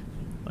Potomac."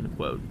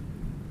 Unquote.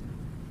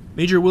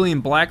 Major William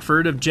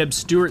Blackford of Jeb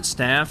Stuart's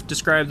staff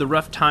described the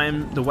rough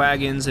time the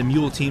wagons and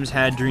mule teams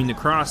had during the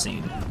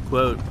crossing.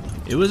 Quote,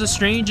 "It was a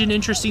strange and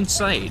interesting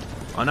sight.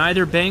 On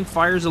either bank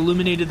fires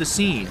illuminated the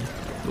scene.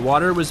 The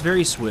water was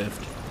very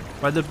swift.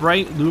 By the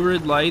bright,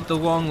 lurid light, the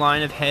long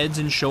line of heads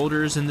and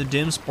shoulders and the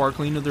dim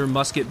sparkling of their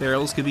musket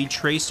barrels could be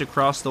traced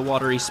across the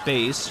watery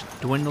space,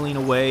 dwindling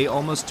away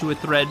almost to a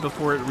thread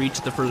before it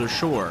reached the further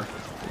shore.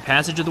 The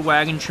passage of the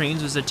wagon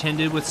trains was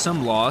attended with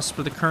some loss,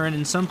 for the current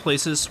in some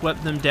places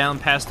swept them down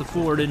past the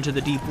ford into the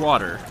deep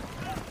water.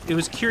 It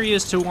was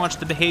curious to watch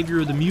the behavior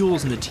of the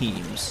mules and the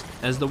teams.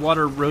 As the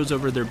water rose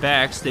over their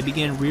backs, they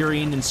began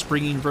rearing and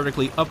springing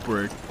vertically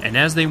upward, and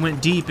as they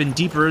went deep and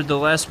deeper, the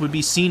less would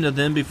be seen of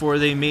them before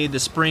they made the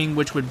spring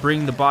which would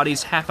bring the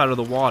bodies half out of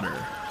the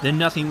water. Then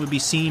nothing would be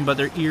seen but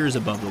their ears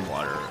above the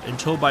water,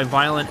 until by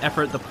violent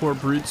effort the poor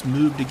brutes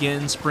moved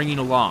again, springing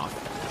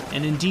aloft.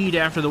 And indeed,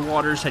 after the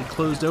waters had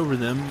closed over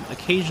them,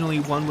 occasionally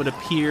one would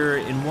appear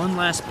in one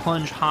last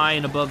plunge high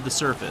and above the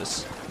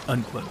surface."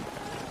 Unquote.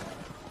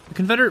 The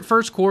Confederate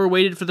First Corps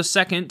waited for the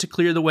Second to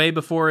clear the way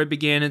before it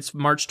began its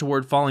march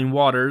toward Falling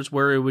Waters,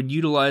 where it would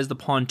utilize the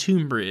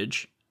pontoon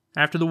bridge.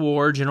 After the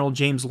war, General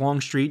James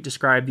Longstreet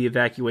described the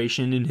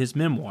evacuation in his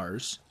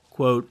memoirs.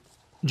 Quote,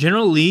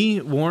 "General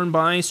Lee, worn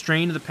by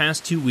strain of the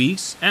past 2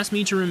 weeks, asked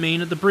me to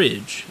remain at the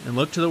bridge and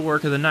look to the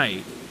work of the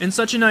night. And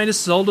such a night is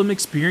seldom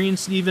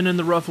experienced even in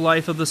the rough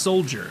life of the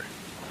soldier.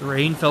 The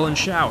rain fell in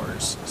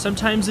showers,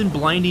 sometimes in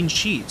blinding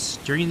sheets,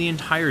 during the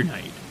entire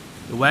night.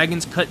 The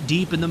wagons cut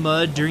deep in the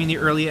mud during the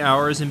early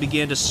hours and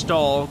began to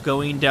stall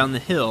going down the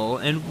hill,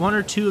 and 1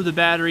 or 2 of the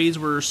batteries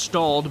were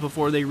stalled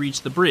before they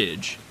reached the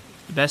bridge.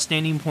 The best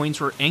standing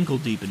points were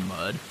ankle-deep in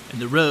mud, and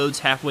the roads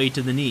halfway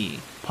to the knee,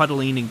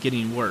 puddling and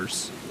getting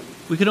worse.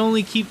 We could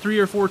only keep 3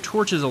 or 4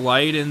 torches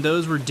alight, and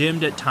those were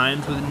dimmed at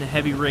times when the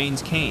heavy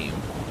rains came.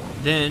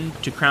 Then,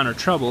 to crown our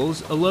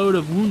troubles, a load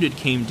of wounded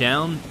came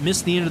down,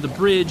 missed the end of the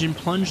bridge, and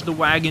plunged the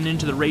wagon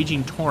into the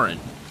raging torrent.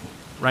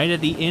 Right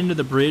at the end of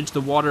the bridge, the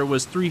water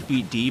was 3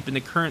 feet deep and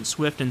the current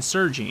swift and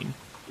surging.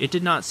 It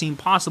did not seem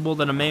possible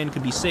that a man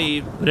could be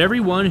saved, but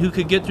everyone who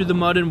could get through the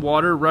mud and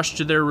water rushed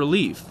to their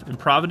relief, and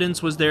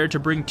Providence was there to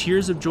bring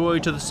tears of joy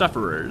to the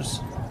sufferers.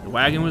 The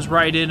wagon was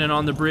righted and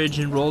on the bridge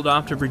and rolled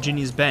off to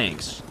Virginia's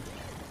banks.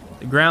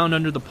 The ground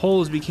under the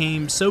poles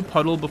became so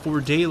puddled before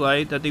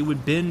daylight that they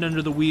would bend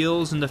under the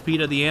wheels and the feet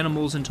of the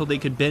animals until they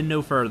could bend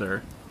no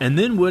further, and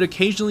then would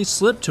occasionally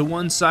slip to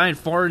one side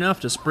far enough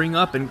to spring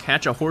up and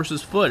catch a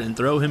horse's foot and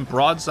throw him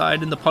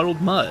broadside in the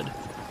puddled mud.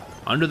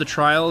 Under the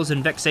trials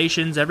and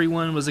vexations,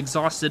 everyone was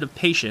exhausted of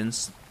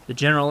patience. The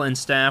general and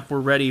staff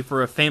were ready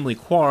for a family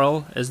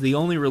quarrel as the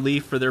only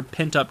relief for their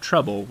pent-up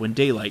trouble when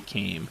daylight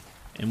came,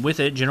 and with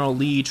it General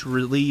Lee to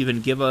relieve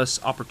and give us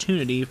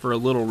opportunity for a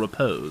little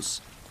repose."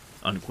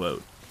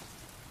 Unquote.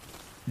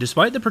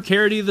 Despite the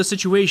precarity of the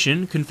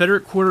situation,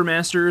 Confederate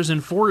quartermasters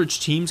and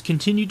forage teams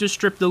continued to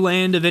strip the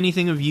land of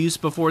anything of use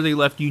before they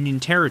left Union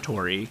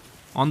territory.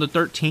 On the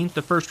 13th,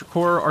 the 1st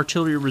Corps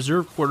Artillery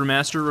Reserve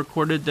Quartermaster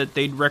recorded that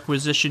they'd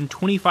requisitioned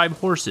 25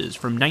 horses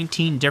from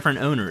 19 different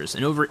owners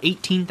and over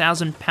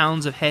 18,000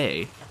 pounds of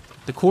hay.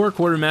 The Corps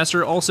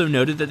Quartermaster also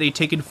noted that they'd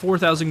taken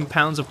 4,000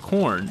 pounds of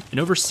corn and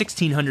over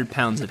 1,600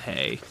 pounds of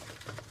hay.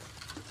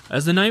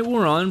 As the night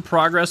wore on,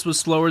 progress was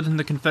slower than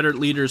the Confederate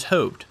leaders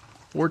hoped.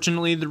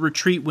 Fortunately, the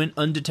retreat went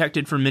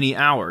undetected for many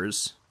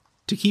hours.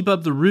 To keep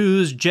up the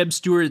ruse, Jeb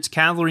Stuart's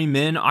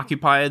cavalrymen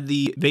occupied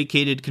the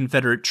vacated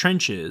Confederate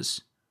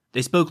trenches.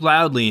 They spoke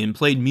loudly and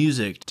played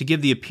music to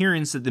give the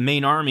appearance that the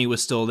main army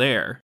was still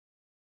there.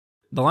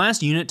 The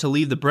last unit to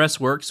leave the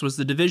breastworks was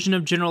the division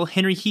of General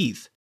Henry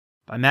Heath.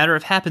 By matter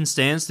of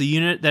happenstance, the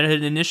unit that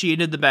had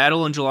initiated the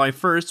battle on July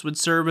 1st would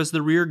serve as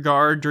the rear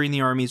guard during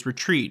the Army's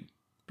retreat.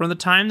 From the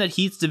time that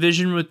Heath's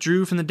division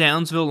withdrew from the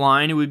Downsville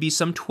line, it would be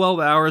some 12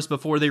 hours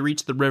before they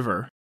reached the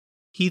river.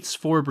 Heath's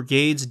 4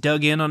 brigades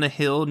dug in on a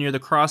hill near the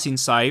crossing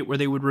site where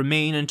they would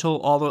remain until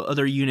all the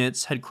other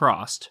units had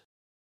crossed.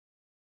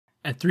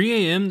 At 3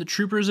 a.m., the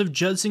troopers of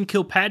Judson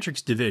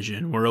Kilpatrick's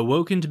division were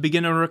awoken to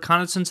begin a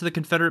reconnaissance of the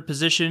Confederate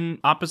position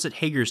opposite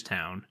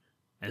Hagerstown.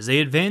 As they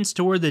advanced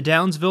toward the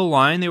Downsville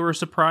line, they were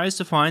surprised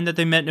to find that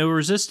they met no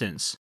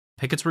resistance.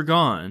 Pickets were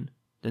gone.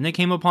 Then they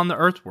came upon the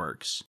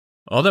earthworks.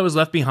 All that was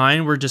left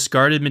behind were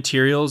discarded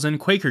materials and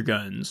Quaker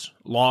guns,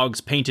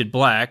 logs painted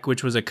black,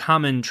 which was a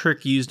common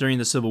trick used during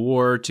the Civil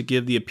War to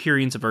give the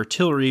appearance of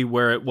artillery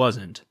where it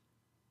wasn't.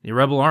 The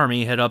rebel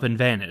army had up and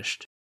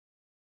vanished.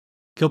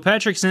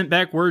 Kilpatrick sent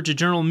back word to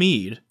General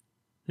Meade.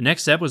 The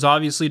next step was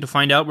obviously to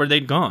find out where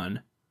they'd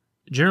gone.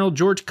 General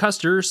George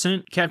Custer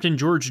sent Captain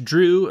George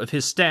Drew of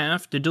his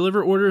staff to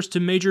deliver orders to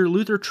Major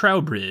Luther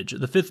Trowbridge of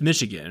the 5th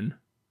Michigan.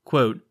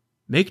 Quote,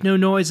 "Make no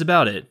noise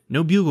about it,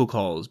 no bugle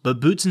calls, but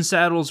boots and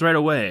saddles right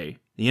away.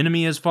 The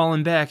enemy has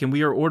fallen back and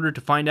we are ordered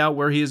to find out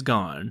where he has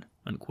gone."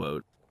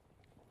 Unquote.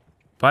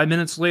 5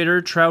 minutes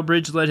later,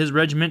 Trowbridge led his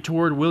regiment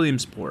toward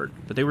Williamsport,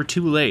 but they were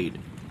too late.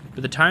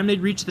 By the time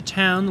they'd reached the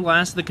town, the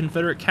last of the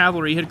Confederate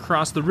cavalry had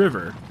crossed the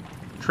river.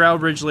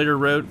 Trowbridge later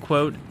wrote,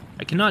 quote,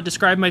 "I cannot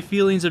describe my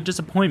feelings of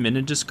disappointment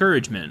and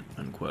discouragement."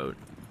 Unquote.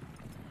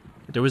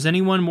 If there was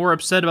anyone more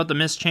upset about the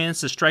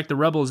mischance to strike the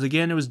rebels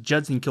again, it was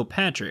Judson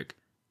Kilpatrick.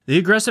 The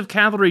aggressive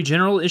cavalry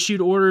general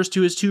issued orders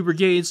to his 2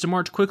 brigades to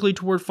march quickly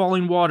toward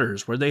Falling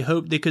Waters, where they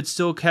hoped they could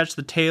still catch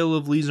the tail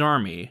of Lee's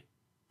army.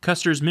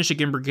 Custer's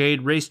Michigan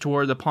brigade raced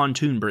toward the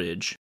pontoon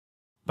bridge.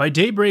 By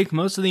daybreak,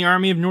 most of the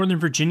Army of Northern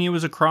Virginia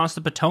was across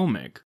the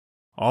Potomac.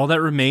 All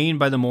that remained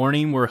by the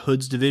morning were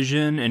Hood's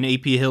division and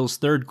A.P. Hill's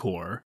 3rd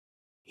Corps.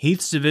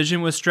 Heath's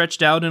division was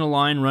stretched out in a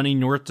line running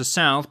north to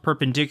south,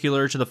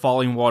 perpendicular to the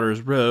Falling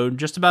Waters Road,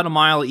 just about a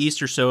mile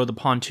east or so of the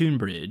pontoon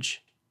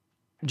bridge.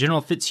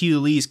 General Fitzhugh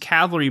Lee's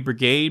cavalry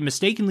brigade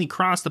mistakenly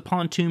crossed the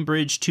pontoon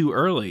bridge too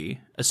early,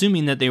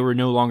 assuming that they were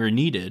no longer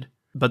needed,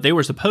 but they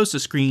were supposed to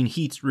screen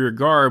Heath's rear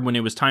guard when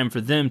it was time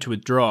for them to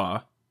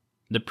withdraw.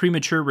 The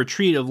premature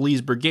retreat of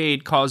Lee's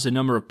brigade caused a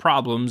number of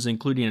problems,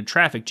 including a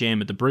traffic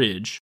jam at the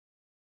bridge.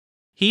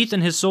 Heath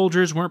and his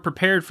soldiers weren't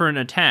prepared for an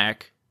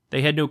attack.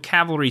 They had no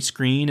cavalry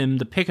screen, and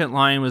the picket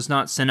line was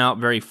not sent out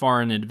very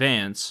far in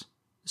advance.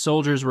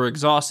 Soldiers were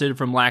exhausted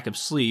from lack of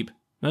sleep.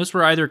 Most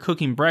were either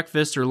cooking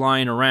breakfast or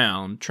lying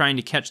around, trying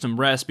to catch some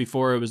rest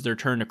before it was their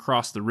turn to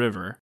cross the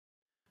river.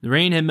 The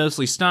rain had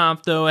mostly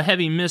stopped, though a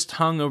heavy mist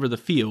hung over the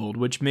field,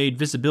 which made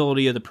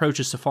visibility of the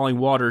approaches to Falling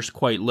Waters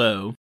quite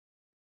low.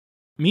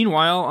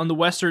 Meanwhile, on the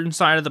western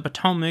side of the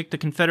Potomac, the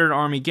Confederate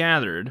army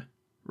gathered.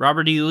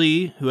 Robert E.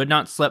 Lee, who had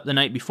not slept the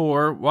night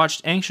before,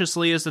 watched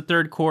anxiously as the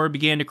 3rd Corps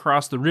began to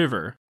cross the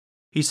river.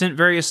 He sent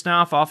various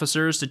staff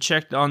officers to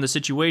check on the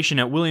situation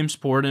at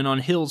Williamsport and on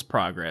Hill's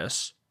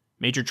progress.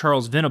 Major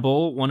Charles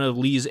Venable, one of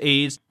Lee's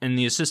aides and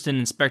the Assistant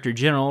Inspector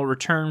General,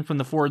 returned from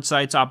the Ford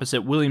sites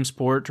opposite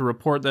Williamsport to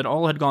report that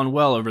all had gone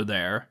well over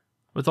there.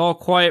 With all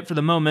quiet for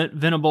the moment,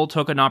 Venable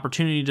took an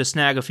opportunity to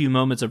snag a few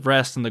moments of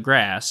rest in the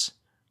grass.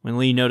 When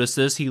Lee noticed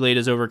this, he laid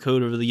his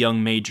overcoat over the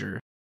young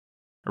major.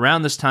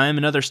 Around this time,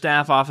 another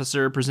staff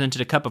officer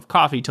presented a cup of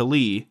coffee to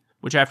Lee,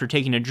 which after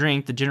taking a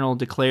drink, the general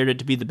declared it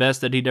to be the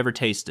best that he'd ever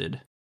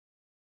tasted.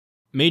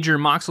 Major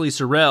Moxley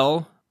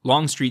Sorrell,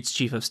 Longstreet's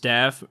chief of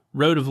staff,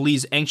 wrote of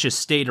Lee's anxious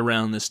state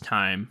around this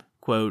time,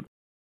 quote,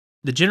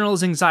 "The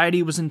general's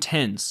anxiety was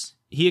intense.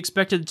 He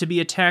expected to be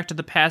attacked at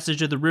the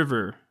passage of the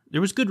river.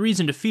 There was good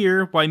reason to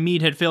fear. Why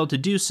Meade had failed to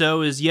do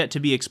so is yet to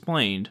be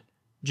explained.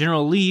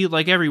 General Lee,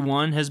 like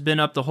everyone, has been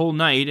up the whole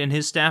night, and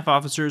his staff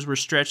officers were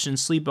stretched in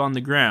sleep on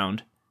the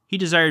ground. He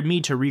desired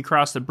me to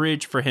recross the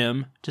bridge for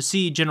him, to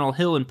see General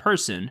Hill in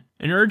person,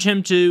 and urge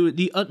him to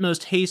the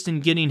utmost haste in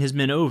getting his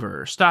men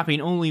over, stopping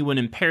only when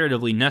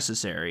imperatively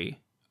necessary.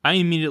 I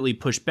immediately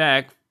pushed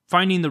back,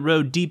 finding the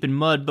road deep in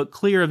mud but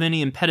clear of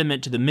any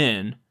impediment to the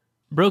men.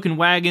 Broken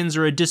wagons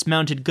or a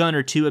dismounted gun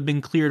or 2 had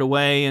been cleared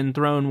away and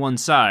thrown one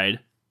side.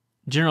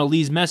 General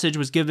Lee's message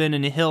was given,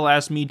 and Hill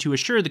asked me to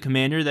assure the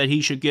commander that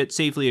he should get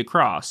safely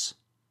across.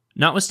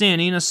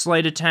 Notwithstanding a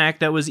slight attack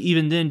that was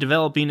even then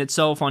developing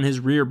itself on his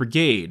rear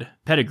brigade,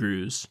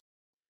 Pettigrew's.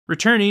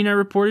 Returning, I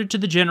reported to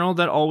the general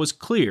that all was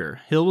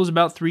clear. Hill was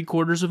about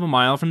 3/4 of a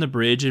mile from the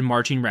bridge and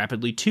marching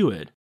rapidly to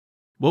it.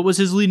 What was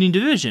his leading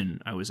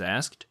division? I was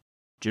asked.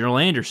 General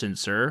Anderson,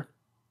 sir.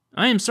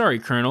 I am sorry,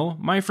 Colonel.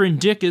 My friend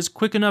Dick is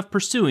quick enough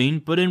pursuing,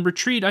 but in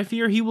retreat I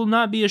fear he will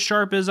not be as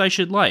sharp as I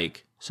should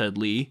like, said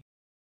Lee.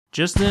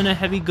 Just then a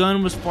heavy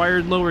gun was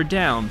fired lower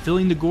down,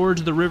 filling the gorge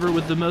of the river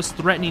with the most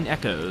threatening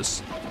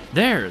echoes.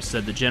 "There,"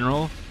 said the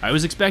general. "I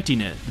was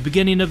expecting it. The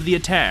beginning of the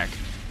attack."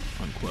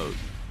 Unquote.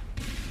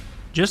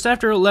 Just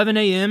after 11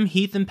 a.m.,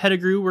 Heath and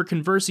Pettigrew were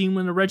conversing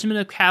when a regiment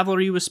of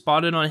cavalry was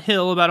spotted on a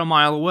hill about a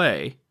mile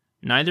away.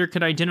 Neither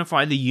could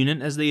identify the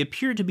unit as they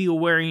appeared to be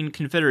wearing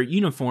Confederate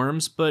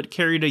uniforms, but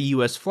carried a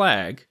U.S.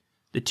 flag.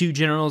 The two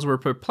generals were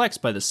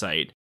perplexed by the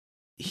sight.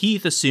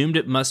 Heath assumed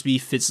it must be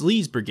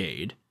Fitz-Lee's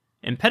brigade,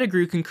 and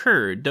Pettigrew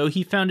concurred, though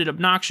he found it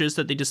obnoxious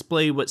that they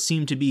displayed what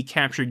seemed to be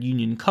captured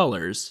Union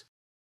colors.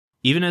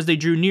 Even as they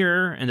drew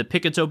nearer and the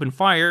pickets opened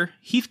fire,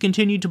 Heath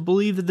continued to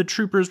believe that the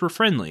troopers were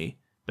friendly,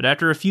 but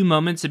after a few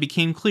moments it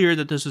became clear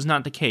that this was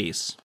not the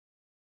case.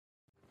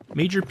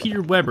 Major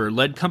Peter Weber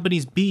led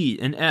Companies B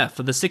and F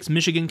of the 6th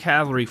Michigan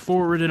Cavalry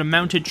forward in a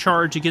mounted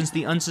charge against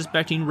the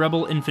unsuspecting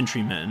rebel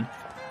infantrymen.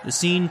 The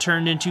scene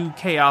turned into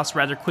chaos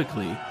rather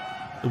quickly.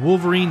 The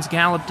Wolverines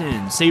galloped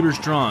in, sabers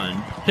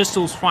drawn,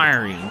 pistols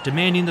firing,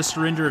 demanding the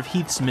surrender of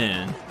Heath's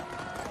men.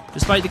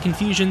 Despite the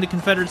confusion, the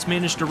Confederates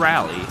managed to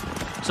rally.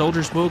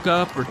 Soldiers woke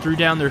up or threw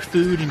down their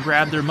food and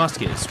grabbed their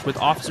muskets, with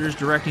officers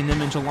directing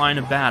them into line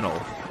of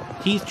battle.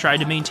 Heath tried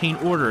to maintain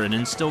order and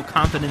instill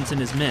confidence in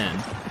his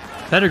men.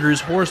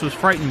 Pettigrew's horse was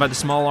frightened by the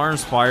small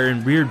arms fire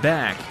and reared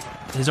back.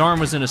 His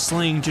arm was in a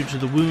sling due to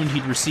the wound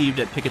he'd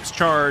received at Pickett's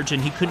charge,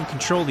 and he couldn't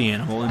control the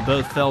animal, and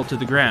both fell to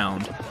the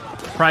ground.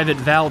 Private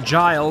Val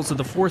Giles of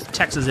the 4th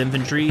Texas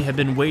Infantry had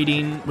been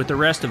waiting with the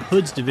rest of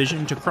Hood's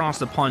division to cross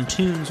the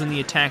pontoons when the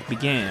attack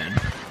began.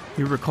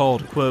 He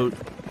recalled, quote,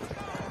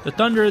 "The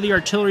thunder of the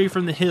artillery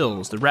from the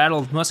hills, the rattle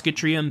of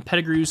musketry on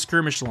Pettigrew's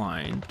skirmish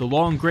line, the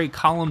long gray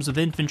columns of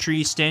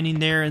infantry standing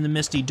there in the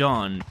misty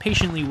dawn,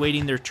 patiently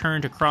waiting their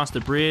turn to cross the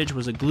bridge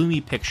was a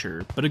gloomy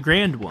picture, but a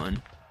grand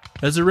one.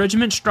 As the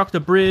regiment struck the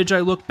bridge,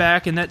 I looked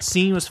back and that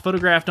scene was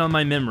photographed on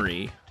my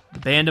memory. The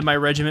band of my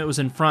regiment was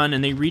in front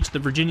and they reached the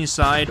Virginia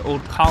side.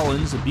 Old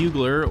Collins, the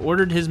bugler,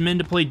 ordered his men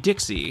to play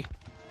Dixie.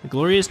 The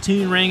glorious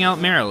tune rang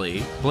out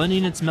merrily,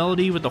 blending its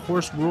melody with the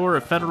hoarse roar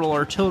of Federal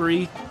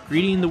artillery,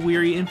 greeting the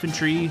weary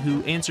infantry,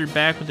 who answered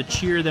back with a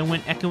cheer that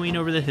went echoing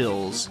over the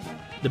hills.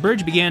 The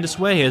bridge began to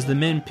sway as the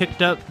men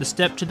picked up the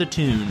step to the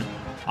tune.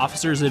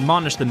 Officers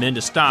admonished the men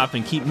to stop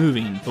and keep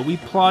moving, but we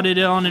plodded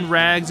on in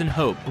rags and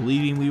hope,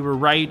 believing we were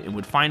right and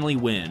would finally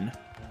win."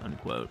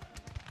 Unquote.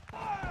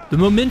 The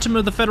momentum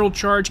of the Federal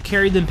charge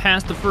carried them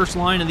past the first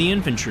line of the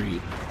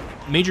infantry.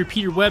 Major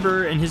Peter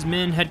Weber and his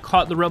men had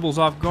caught the rebels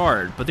off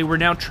guard, but they were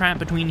now trapped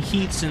between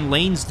Heath's and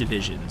Lane's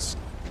divisions.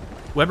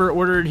 Weber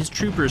ordered his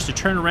troopers to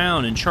turn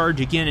around and charge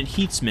again at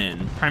Heath's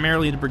men,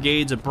 primarily the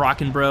brigades of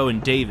Brockenbrough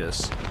and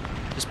Davis.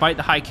 Despite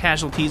the high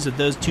casualties of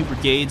those two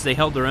brigades, they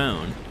held their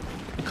own.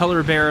 The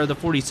color bearer of the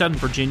 47th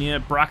Virginia,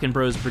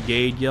 Brockenbrough's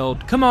brigade,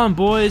 yelled, "Come on,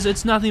 boys,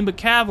 it's nothing but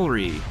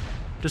cavalry!"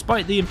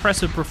 Despite the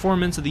impressive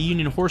performance of the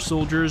Union horse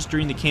soldiers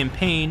during the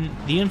campaign,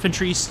 the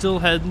infantry still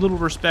had little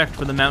respect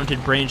for the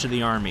mounted branch of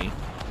the army.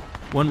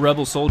 One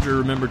rebel soldier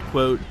remembered,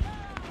 quote,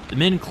 "The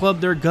men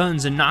clubbed their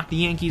guns and knocked the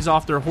Yankees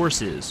off their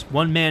horses.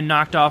 One man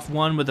knocked off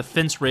one with a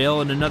fence rail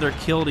and another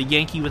killed a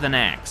Yankee with an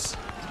axe."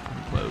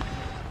 Unquote.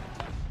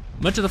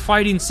 Much of the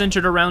fighting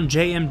centered around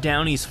J.M.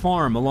 Downey's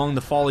farm along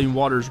the Falling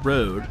Waters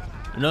Road.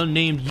 An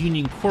unnamed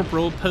Union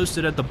corporal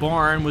posted at the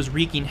barn was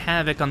wreaking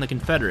havoc on the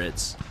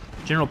Confederates.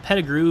 General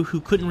Pettigrew, who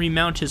couldn't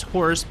remount his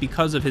horse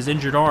because of his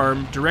injured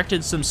arm,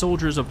 directed some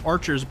soldiers of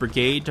Archer's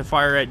brigade to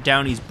fire at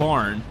Downey's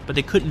barn, but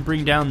they couldn't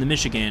bring down the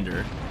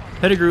Michigander.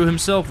 Pettigrew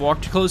himself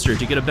walked closer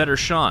to get a better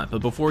shot,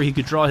 but before he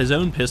could draw his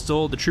own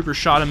pistol, the trooper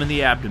shot him in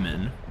the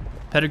abdomen.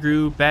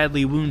 Pettigrew,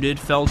 badly wounded,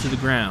 fell to the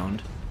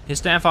ground. His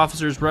staff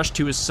officers rushed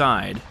to his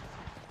side.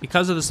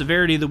 Because of the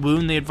severity of the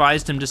wound, they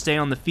advised him to stay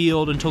on the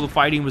field until the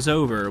fighting was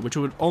over, which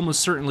would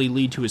almost certainly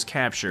lead to his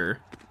capture.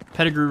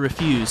 Pettigrew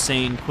refused,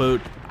 saying,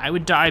 quote, "I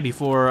would die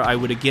before I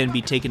would again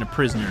be taken a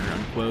prisoner,"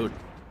 unquote.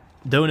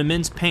 Though in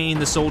immense pain,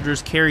 the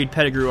soldiers carried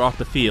Pettigrew off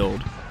the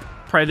field.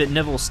 Private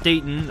Neville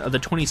Staton of the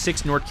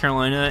 26th North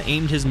Carolina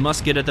aimed his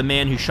musket at the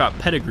man who shot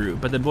Pettigrew,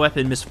 but the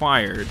weapon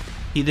misfired.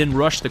 He then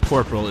rushed the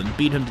corporal and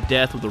beat him to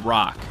death with a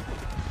rock.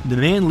 The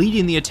man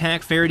leading the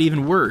attack fared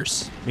even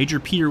worse.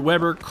 Major Peter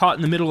Weber, caught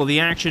in the middle of the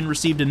action,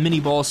 received a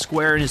minie-ball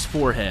square in his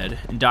forehead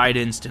and died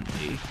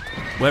instantly.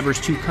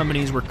 Weber's two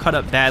companies were cut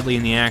up badly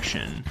in the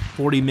action.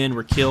 40 men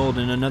were killed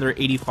and another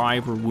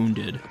 85 were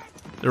wounded.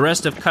 The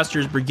rest of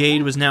Custer's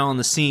brigade was now on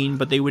the scene,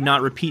 but they would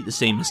not repeat the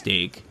same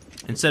mistake.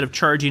 Instead of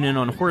charging in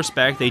on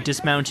horseback, they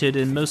dismounted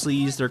and mostly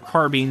used their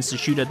carbines to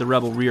shoot at the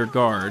rebel rear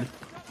guard.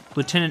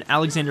 Lieutenant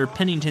Alexander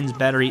Pennington's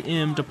Battery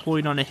M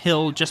deployed on a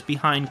hill just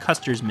behind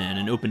Custer's men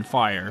and opened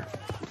fire.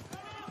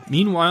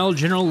 Meanwhile,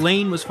 General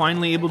Lane was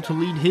finally able to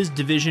lead his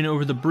division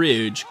over the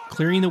bridge,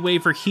 clearing the way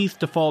for Heath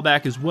to fall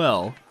back as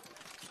well.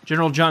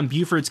 General John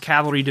Buford's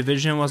cavalry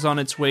division was on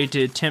its way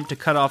to attempt to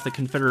cut off the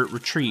Confederate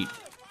retreat.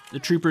 The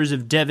troopers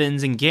of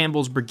Devon's and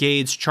Gamble's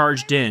brigades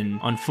charged in,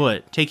 on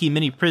foot, taking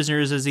many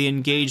prisoners as they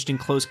engaged in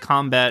close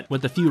combat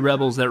with the few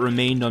rebels that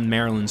remained on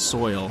Maryland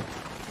soil.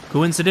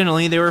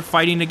 Coincidentally, they were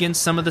fighting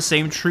against some of the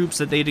same troops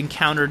that they'd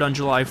encountered on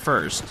July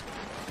 1st.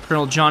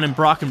 Colonel John M.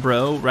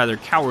 Brockenbrough, rather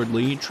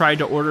cowardly, tried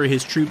to order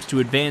his troops to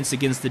advance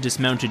against the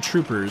dismounted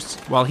troopers,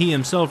 while he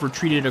himself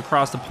retreated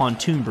across the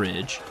pontoon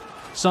bridge.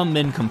 Some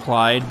men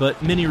complied,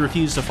 but many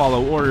refused to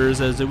follow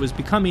orders as it was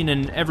becoming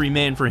an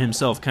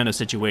every-man-for-himself kind of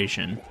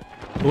situation.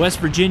 The West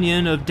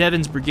Virginian of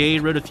Devon's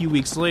brigade wrote a few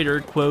weeks later,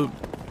 quote,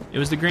 "It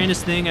was the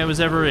grandest thing I was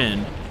ever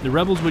in. The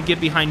rebels would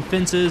get behind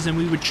fences and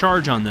we would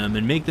charge on them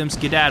and make them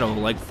skedaddle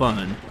like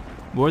fun.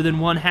 More than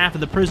one half of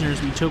the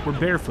prisoners we took were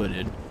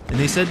barefooted, and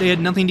they said they had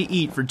nothing to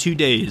eat for 2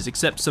 days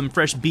except some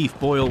fresh beef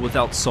boiled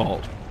without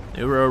salt.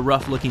 They were a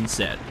rough-looking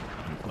set,"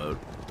 unquote.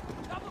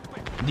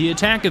 The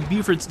attack of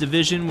Buford's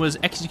division was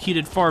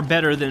executed far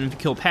better than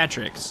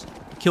Kilpatrick's.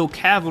 Kill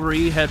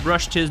cavalry had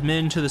rushed his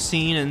men to the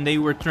scene and they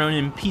were thrown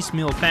in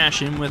piecemeal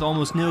fashion with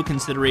almost no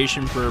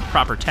consideration for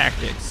proper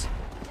tactics.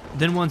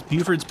 Then once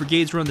Buford's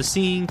brigades were on the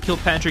scene,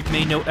 Kilpatrick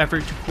made no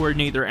effort to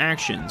coordinate their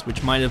actions,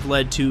 which might have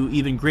led to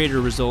even greater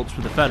results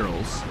for the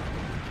Federals.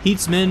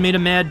 Heath's men made a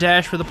mad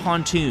dash for the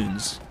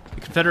pontoons.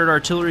 The Confederate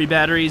artillery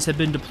batteries had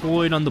been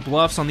deployed on the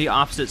bluffs on the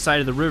opposite side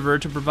of the river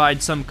to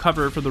provide some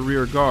cover for the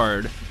rear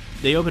guard.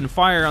 They opened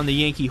fire on the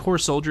Yankee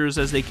horse soldiers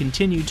as they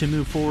continued to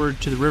move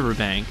forward to the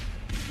riverbank.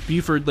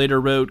 Buford later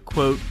wrote,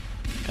 quote,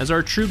 "As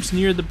our troops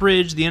neared the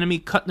bridge, the enemy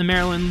cut the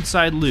Maryland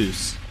side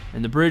loose,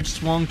 and the bridge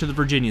swung to the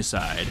Virginia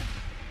side,"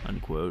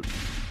 unquote.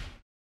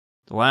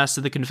 The last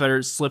of the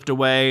Confederates slipped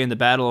away, and the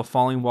Battle of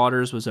Falling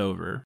Waters was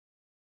over.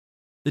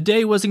 The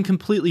day wasn't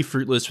completely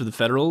fruitless for the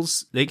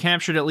Federals. They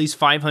captured at least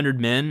 500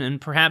 men,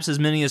 and perhaps as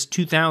many as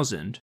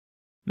 2,000.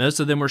 Most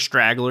of them were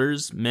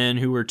stragglers, men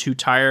who were too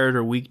tired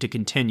or weak to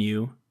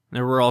continue.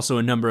 There were also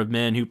a number of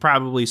men who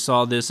probably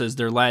saw this as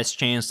their last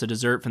chance to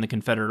desert from the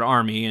Confederate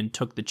Army and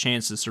took the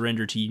chance to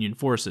surrender to Union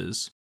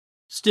forces.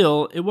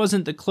 Still, it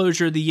wasn't the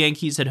closure the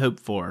Yankees had hoped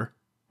for.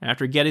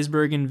 After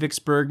Gettysburg and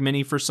Vicksburg,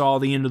 many foresaw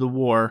the end of the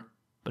war,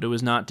 but it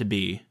was not to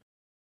be.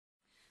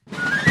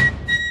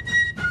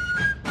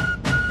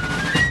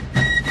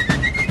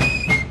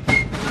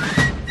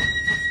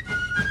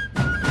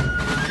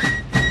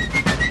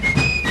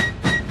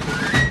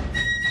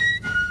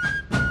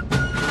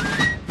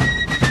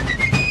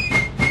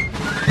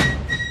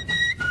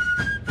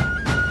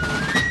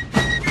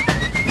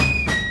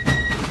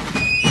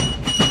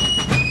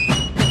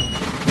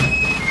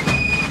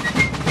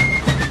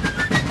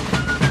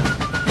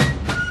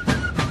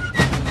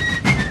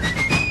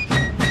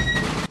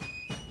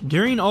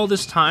 During all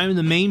this time,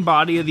 the main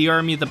body of the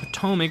Army of the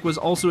Potomac was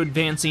also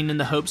advancing in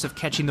the hopes of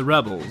catching the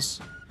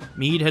rebels.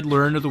 Meade had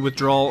learned of the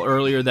withdrawal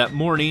earlier that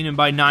morning, and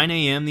by 9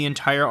 a.m. the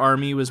entire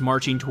army was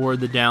marching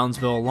toward the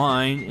Downsville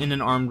line in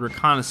an armed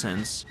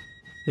reconnaissance.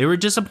 They were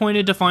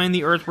disappointed to find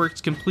the earthworks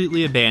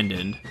completely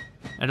abandoned.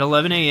 At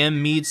 11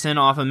 a.m., Meade sent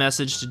off a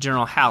message to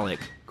General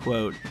Halleck,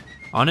 quote,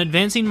 "On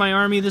advancing my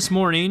army this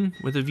morning,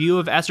 with a view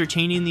of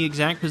ascertaining the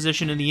exact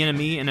position of the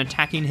enemy and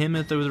attacking him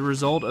if the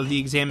result of the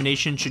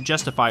examination should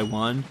justify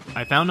one,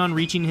 I found on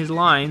reaching his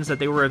lines that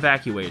they were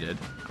evacuated.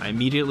 I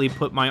immediately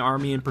put my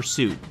army in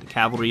pursuit, the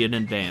cavalry in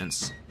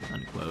advance,"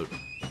 unquote.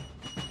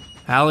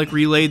 Halleck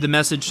relayed the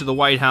message to the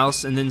White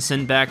House and then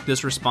sent back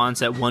this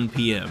response at 1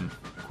 p.m.,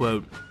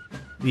 quote,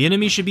 "The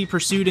enemy should be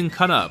pursued and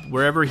cut up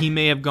wherever he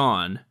may have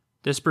gone.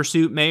 This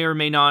pursuit may or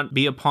may not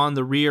be upon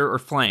the rear or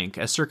flank,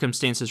 as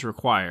circumstances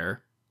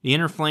require. The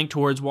inner flank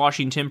towards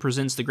Washington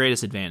presents the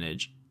greatest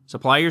advantage.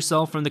 Supply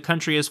yourself from the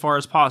country as far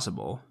as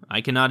possible. I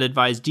cannot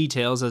advise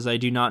details as I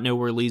do not know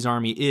where Lee's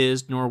army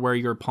is, nor where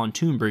your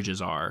pontoon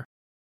bridges are.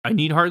 I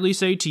need hardly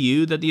say to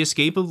you that the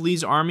escape of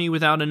Lee's army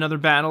without another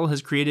battle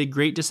has created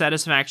great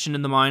dissatisfaction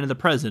in the mind of the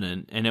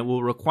President, and it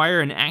will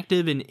require an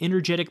active and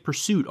energetic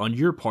pursuit on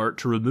your part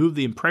to remove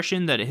the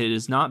impression that it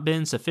has not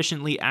been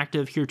sufficiently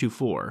active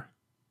heretofore,"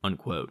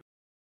 unquote.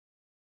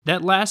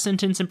 That last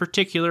sentence in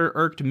particular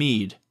irked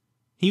Meade.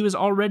 He was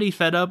already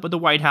fed up with the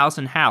White House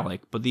and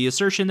Halleck, but the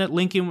assertion that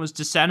Lincoln was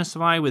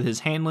dissatisfied with his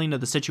handling of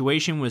the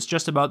situation was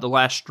just about the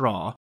last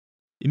straw.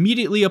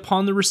 Immediately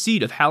upon the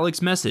receipt of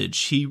Halleck's message,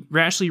 he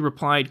rashly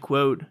replied,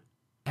 quote,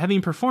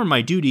 "Having performed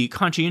my duty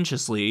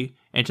conscientiously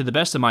and to the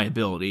best of my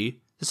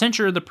ability, the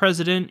censure of the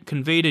President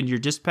conveyed in your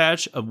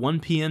dispatch of 1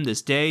 p.m.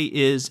 this day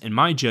is, in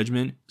my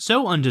judgment,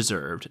 so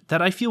undeserved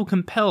that I feel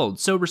compelled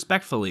so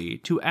respectfully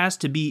to ask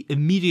to be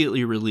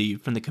immediately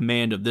relieved from the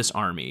command of this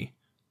army,"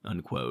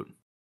 unquote.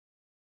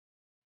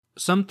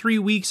 Some 3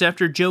 weeks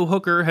after Joe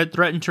Hooker had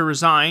threatened to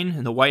resign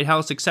and the White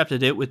House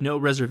accepted it with no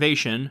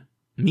reservation,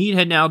 Meade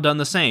had now done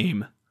the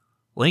same.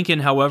 Lincoln,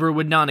 however,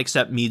 would not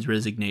accept Meade's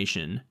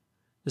resignation.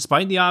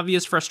 Despite the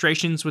obvious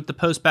frustrations with the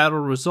post-battle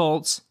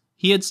results,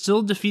 he had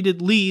still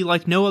defeated Lee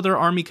like no other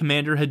army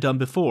commander had done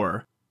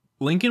before.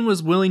 Lincoln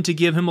was willing to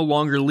give him a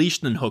longer leash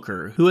than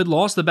Hooker, who had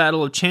lost the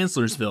Battle of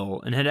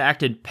Chancellorsville and had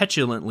acted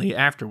petulantly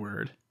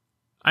afterward.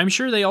 I'm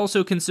sure they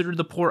also considered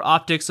the poor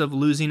optics of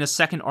losing a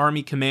second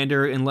army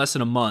commander in less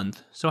than a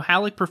month, so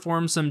Halleck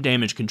performed some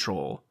damage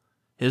control.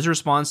 His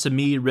response to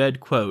Meade read,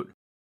 quote,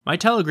 "My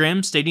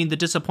telegram stating the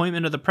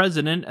disappointment of the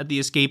President at the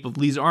escape of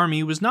Lee's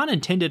army was not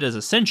intended as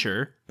a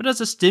censure, but as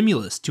a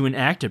stimulus to an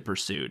active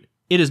pursuit.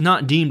 It is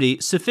not deemed a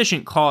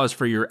sufficient cause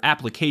for your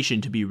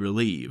application to be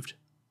relieved,"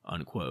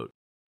 unquote.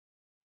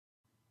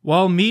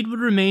 While Meade would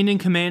remain in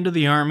command of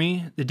the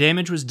army, the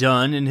damage was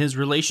done and his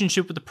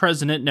relationship with the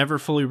president never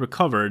fully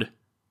recovered.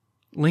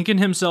 Lincoln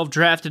himself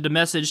drafted a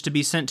message to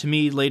be sent to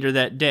Meade later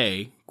that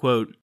day,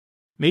 quote,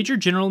 "Major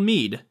General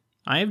Meade,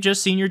 I have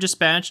just seen your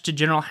dispatch to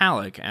General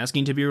Halleck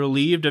asking to be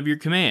relieved of your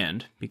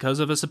command because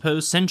of a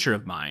supposed censure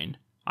of mine.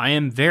 I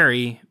am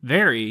very,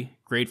 very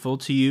grateful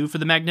to you for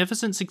the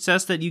magnificent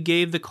success that you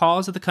gave the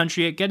cause of the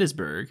country at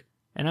Gettysburg,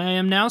 and I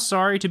am now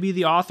sorry to be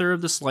the author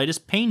of the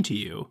slightest pain to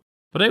you.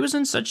 But I was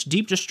in such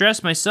deep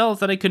distress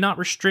myself that I could not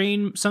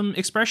restrain some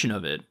expression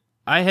of it.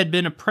 I had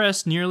been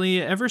oppressed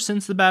nearly ever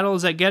since the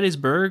battles at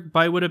Gettysburg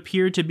by what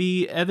appeared to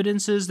be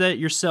evidences that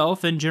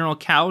yourself and General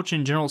Couch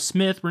and General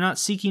Smith were not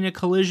seeking a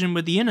collision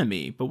with the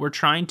enemy, but were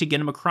trying to get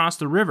him across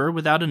the river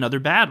without another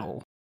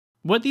battle.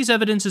 What these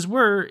evidences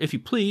were, if you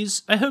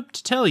please, I hope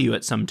to tell you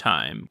at some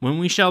time, when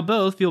we shall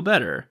both feel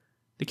better.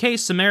 The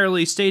case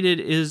summarily stated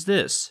is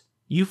this.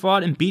 You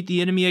fought and beat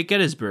the enemy at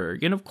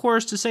Gettysburg, and of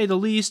course, to say the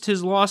least,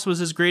 his loss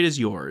was as great as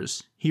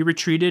yours. He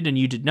retreated and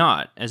you did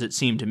not, as it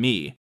seemed to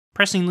me,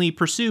 pressingly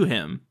pursue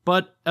him,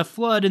 but a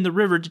flood in the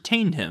river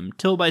detained him,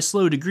 till by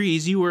slow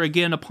degrees you were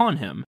again upon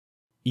him.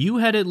 You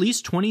had at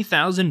least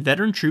 20,000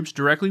 veteran troops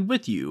directly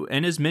with you,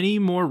 and as many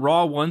more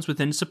raw ones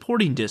within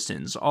supporting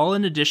distance, all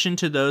in addition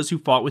to those who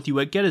fought with you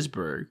at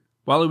Gettysburg.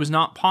 While it was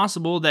not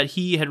possible that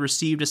he had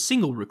received a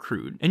single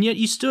recruit, and yet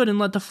you stood and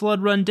let the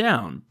flood run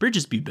down,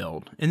 bridges be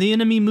built, and the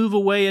enemy move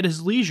away at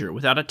his leisure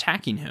without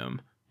attacking him.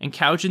 And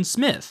Couch and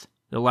Smith,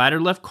 the latter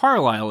left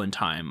Carlisle in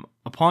time,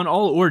 upon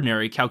all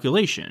ordinary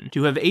calculation,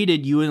 to have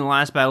aided you in the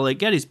last battle at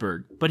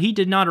Gettysburg, but he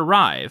did not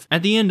arrive,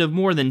 at the end of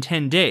more than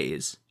 10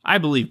 days. I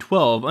believe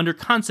 12, under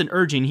constant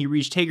urging he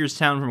reached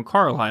Hagerstown from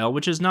Carlisle,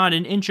 which is not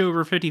an inch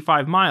over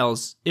 55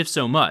 miles, if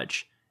so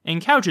much,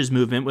 and Couch's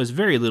movement was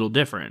very little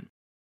different.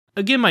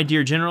 Again, my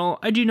dear General,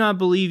 I do not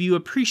believe you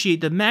appreciate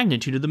the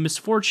magnitude of the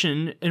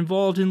misfortune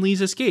involved in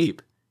Lee's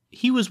escape.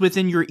 He was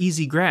within your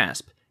easy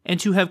grasp, and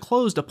to have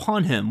closed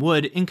upon him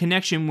would, in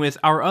connection with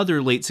our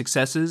other late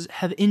successes,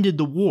 have ended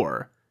the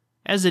war.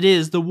 As it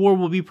is, the war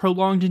will be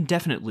prolonged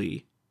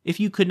indefinitely. If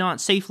you could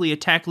not safely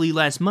attack Lee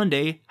last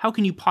Monday, how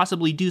can you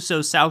possibly do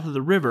so south of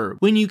the river,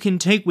 when you can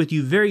take with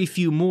you very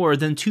few more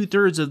than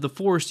 2/3 of the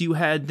force you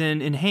had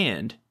then in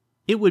hand?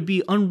 It would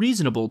be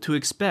unreasonable to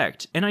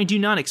expect, and I do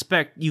not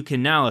expect you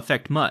can now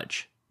effect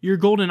much. Your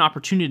golden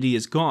opportunity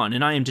is gone,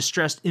 and I am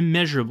distressed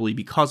immeasurably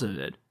because of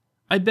it.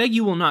 I beg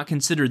you will not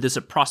consider this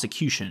a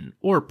prosecution,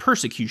 or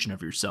persecution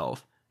of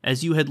yourself,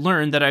 as you had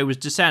learned that I was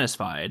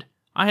dissatisfied.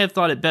 I have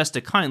thought it best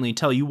to kindly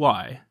tell you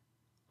why."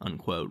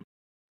 Unquote.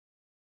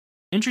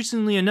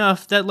 Interestingly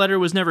enough, that letter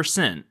was never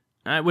sent,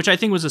 which I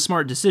think was a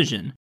smart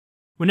decision.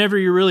 Whenever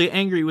you're really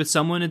angry with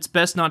someone, it's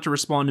best not to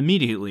respond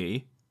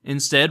immediately.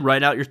 Instead,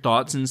 write out your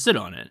thoughts and sit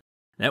on it.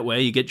 That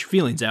way you get your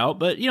feelings out,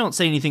 but you don't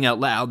say anything out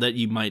loud that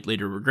you might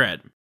later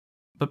regret.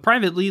 But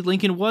privately,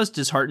 Lincoln was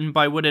disheartened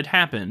by what had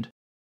happened.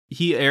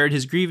 He aired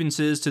his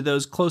grievances to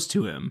those close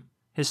to him.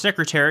 His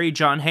secretary,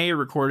 John Hay,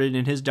 recorded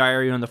in his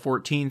diary on the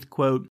 14th,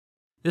 quote,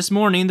 "This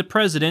morning the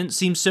president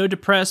seemed so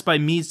depressed by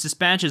Meade's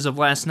dispatches of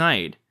last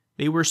night.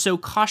 They were so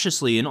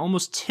cautiously and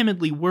almost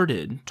timidly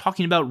worded,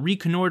 talking about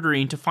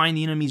reconnoitering to find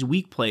the enemy's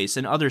weak place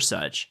and other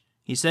such.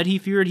 He said he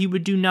feared he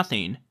would do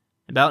nothing.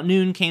 About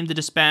noon came the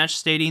dispatch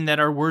stating that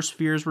our worst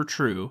fears were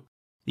true.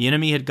 The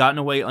enemy had gotten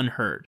away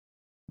unhurt.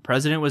 The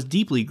president was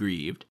deeply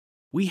grieved.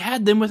 We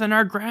had them within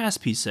our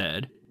grasp, he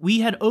said.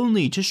 We had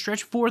only to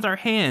stretch forth our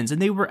hands,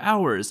 and they were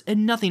ours,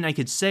 and nothing I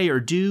could say or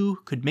do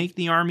could make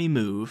the army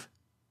move."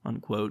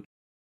 Unquote.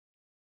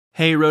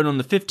 Hay wrote on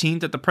the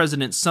 15th that the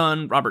president's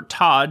son, Robert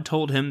Todd,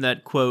 told him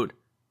that, quote,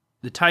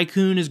 "The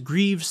tycoon is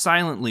grieved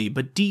silently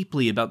but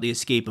deeply about the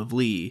escape of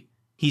Lee.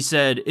 He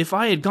said, if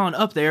I had gone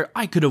up there,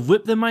 I could have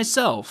whipped them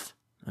myself."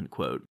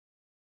 Unquote.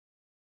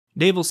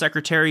 Naval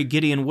Secretary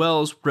Gideon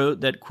Welles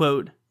wrote that,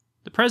 quote,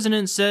 "The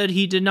president said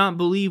he did not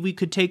believe we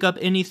could take up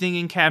anything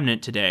in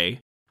cabinet today.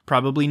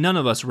 Probably none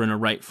of us were in a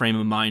right frame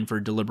of mind for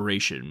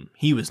deliberation.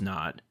 He was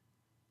not.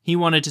 He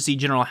wanted to see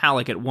General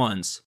Halleck at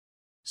once.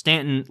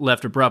 Stanton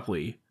left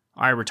abruptly.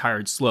 I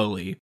retired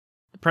slowly.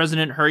 The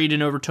president hurried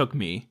and overtook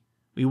me.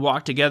 We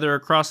walked together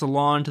across the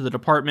lawn to the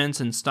departments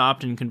and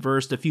stopped and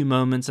conversed a few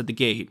moments at the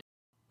gate."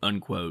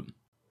 Unquote.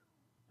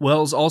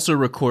 Wells also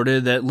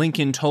recorded that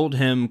Lincoln told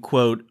him,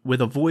 quote,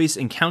 "with a voice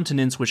and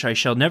countenance which I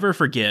shall never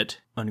forget,"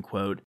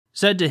 unquote,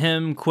 said to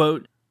him,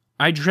 quote,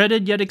 "I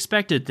dreaded yet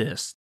expected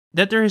this,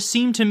 that there has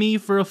seemed to me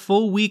for a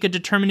full week a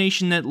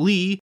determination that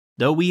Lee,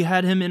 though we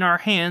had him in our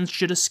hands,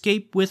 should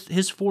escape with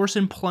his force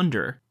and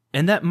plunder,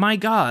 and that, my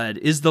God,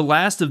 is the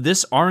last of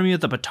this army of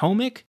the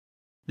Potomac?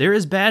 There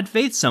is bad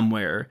faith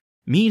somewhere.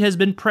 Meade has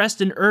been pressed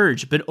and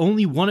urged, but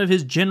only one of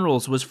his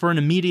generals was for an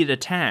immediate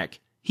attack.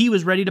 He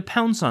was ready to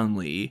pounce on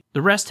Lee.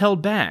 The rest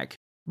held back.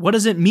 What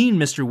does it mean,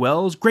 Mr.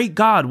 Wells? Great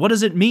God, what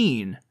does it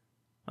mean?"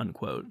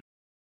 Unquote.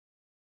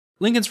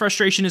 Lincoln's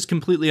frustration is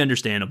completely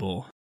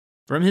understandable.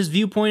 From his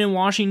viewpoint in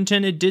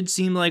Washington, it did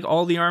seem like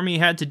all the army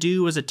had to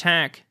do was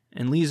attack,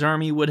 and Lee's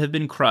army would have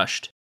been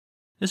crushed.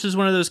 This was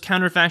one of those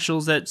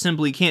counterfactuals that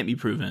simply can't be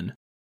proven.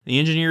 The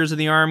engineers of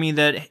the army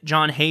that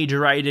John Hay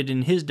derided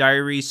in his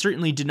diary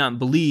certainly did not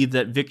believe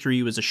that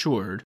victory was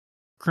assured.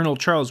 Colonel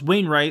Charles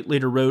Wainwright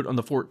later wrote on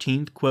the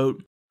 14th,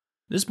 quote,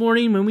 "This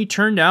morning when we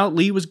turned out,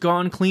 Lee was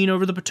gone clean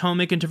over the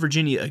Potomac into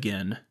Virginia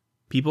again.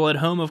 People at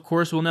home, of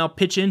course, will now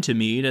pitch into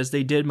Meade as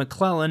they did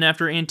McClellan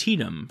after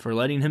Antietam for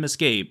letting him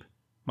escape.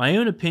 My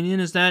own opinion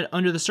is that,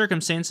 under the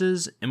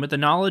circumstances, and with the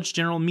knowledge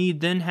General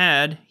Meade then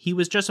had, he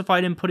was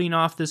justified in putting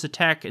off this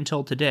attack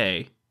until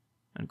today."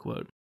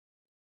 Unquote.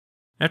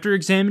 After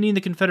examining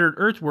the Confederate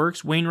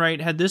earthworks,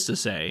 Wainwright had this to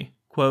say,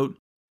 quote,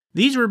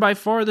 "These were by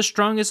far the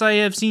strongest I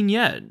have seen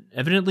yet,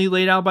 evidently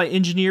laid out by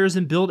engineers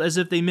and built as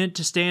if they meant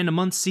to stand a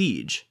month's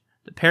siege.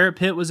 The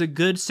parapet was a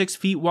good 6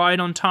 feet wide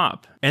on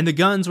top, and the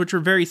guns, which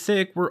were very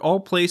thick, were all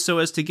placed so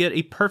as to get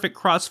a perfect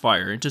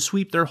crossfire and to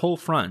sweep their whole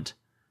front.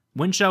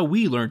 When shall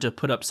we learn to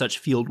put up such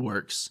field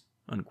works?"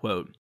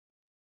 Unquote.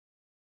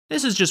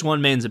 This is just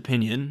one man's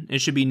opinion. It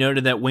should be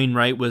noted that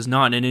Wainwright was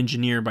not an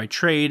engineer by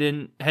trade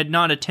and had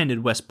not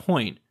attended West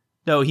Point,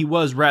 though he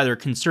was rather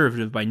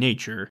conservative by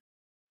nature.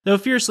 Though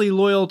fiercely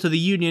loyal to the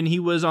Union, he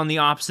was on the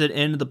opposite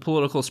end of the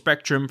political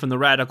spectrum from the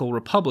radical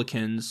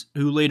Republicans,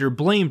 who later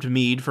blamed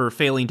Meade for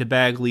failing to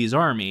bag Lee's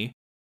army.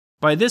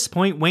 By this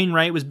point,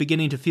 Wainwright was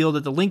beginning to feel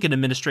that the Lincoln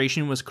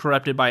administration was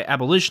corrupted by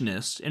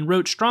abolitionists, and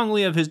wrote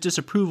strongly of his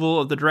disapproval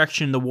of the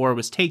direction the war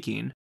was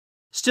taking.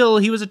 Still,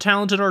 he was a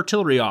talented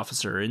artillery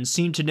officer, and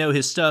seemed to know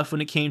his stuff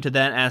when it came to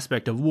that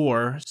aspect of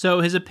war,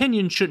 so his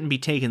opinion shouldn't be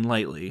taken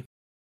lightly.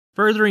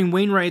 Furthering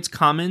Wainwright's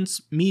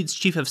comments, Meade's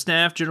chief of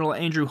staff, General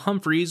Andrew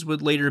Humphreys,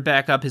 would later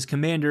back up his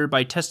commander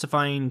by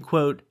testifying,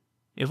 quote,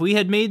 "If we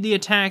had made the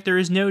attack, there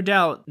is no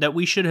doubt that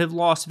we should have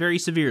lost very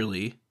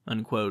severely,"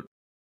 unquote.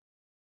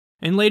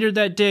 And later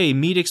that day,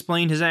 Meade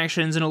explained his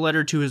actions in a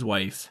letter to his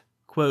wife,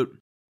 quote,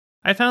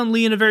 "I found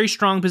Lee in a very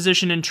strong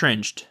position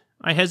entrenched.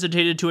 I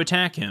hesitated to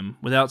attack him,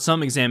 without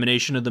some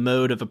examination of the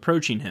mode of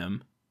approaching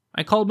him.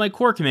 I called my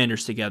corps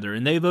commanders together,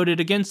 and they voted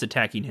against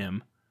attacking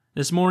him.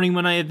 This morning,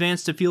 when I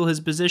advanced to feel his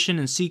position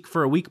and seek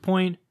for a weak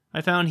point,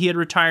 I found he had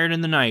retired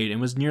in the night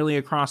and was nearly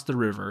across the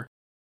river.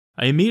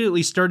 I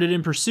immediately started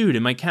in pursuit,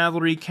 and my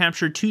cavalry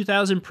captured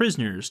 2,000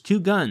 prisoners, 2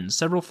 guns,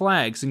 several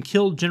flags, and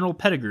killed General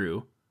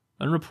Pettigrew.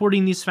 On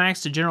reporting these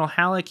facts to General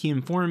Halleck, he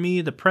informed me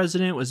the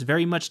President was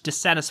very much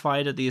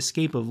dissatisfied at the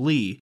escape of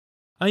Lee.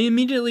 I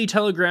immediately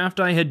telegraphed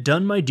I had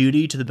done my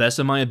duty to the best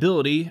of my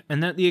ability,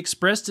 and that the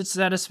expressed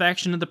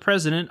dissatisfaction of the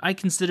President I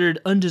considered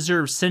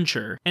undeserved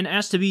censure, and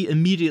asked to be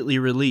immediately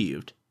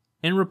relieved.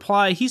 In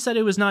reply, he said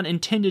it was not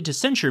intended to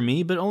censure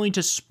me, but only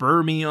to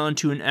spur me on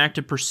to an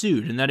active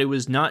pursuit, and that it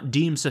was not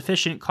deemed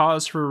sufficient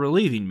cause for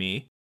relieving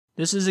me.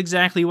 This is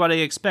exactly what I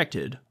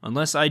expected.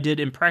 Unless I did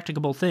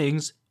impracticable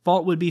things,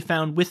 fault would be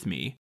found with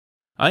me.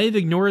 I have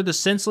ignored the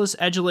senseless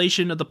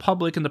adulation of the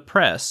public and the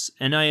press,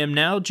 and I am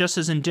now just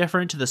as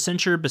indifferent to the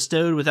censure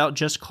bestowed without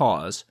just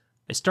cause.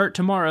 I start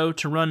tomorrow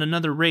to run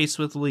another race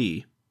with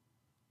Lee."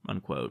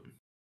 Unquote.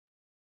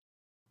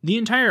 The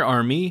entire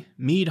army,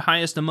 Meade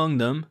highest among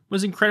them,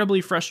 was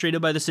incredibly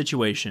frustrated by the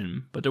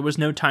situation, but there was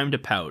no time to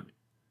pout.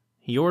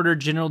 He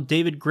ordered General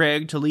David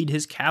Gregg to lead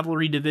his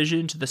cavalry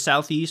division to the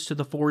southeast to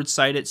the ford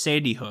site at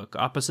Sandy Hook,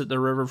 opposite the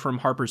river from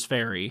Harper's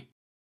Ferry.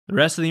 The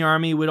rest of the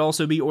army would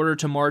also be ordered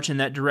to march in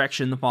that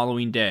direction the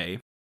following day.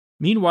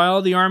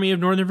 Meanwhile, the Army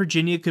of Northern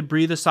Virginia could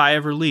breathe a sigh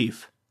of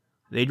relief.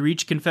 They'd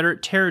reached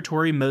Confederate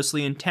territory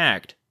mostly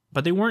intact,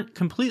 but they weren't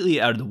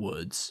completely out of the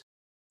woods.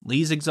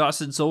 Lee's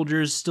exhausted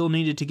soldiers still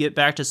needed to get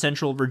back to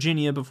central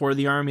Virginia before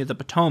the Army of the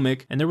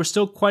Potomac, and there was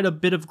still quite a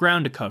bit of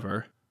ground to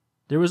cover.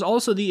 There was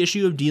also the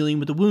issue of dealing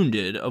with the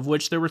wounded, of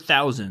which there were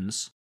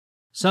thousands.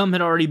 Some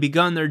had already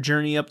begun their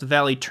journey up the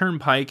Valley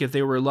Turnpike if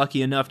they were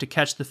lucky enough to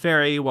catch the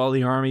ferry while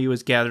the army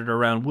was gathered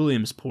around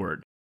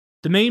Williamsport.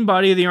 The main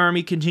body of the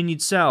army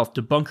continued south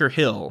to Bunker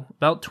Hill,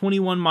 about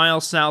 21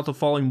 miles south of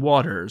Falling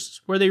Waters,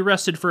 where they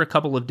rested for a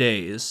couple of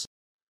days.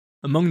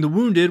 Among the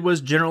wounded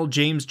was General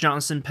James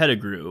Johnson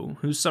Pettigrew,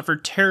 who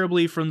suffered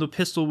terribly from the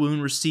pistol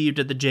wound received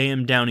at the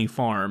J.M. Downey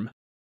farm.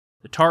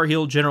 The Tar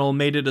Heel general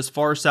made it as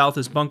far south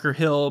as Bunker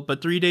Hill,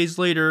 but 3 days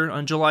later,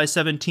 on July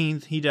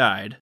 17th, he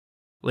died.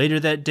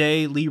 Later that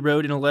day, Lee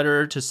wrote in a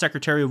letter to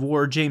Secretary of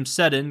War James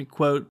Seddon,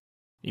 quote,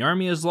 "The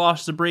Army has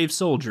lost a brave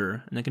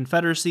soldier, and the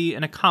Confederacy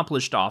an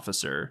accomplished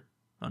officer."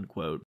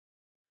 Unquote.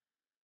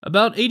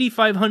 About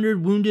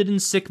 8,500 wounded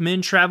and sick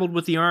men traveled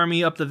with the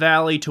Army up the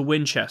valley to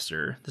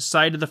Winchester, the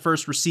site of the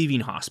first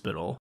receiving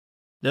hospital.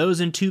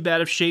 Those in too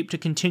bad of shape to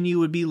continue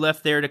would be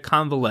left there to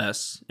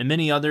convalesce, and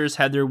many others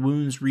had their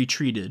wounds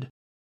retreated.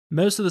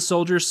 Most of the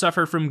soldiers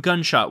suffered from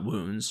gunshot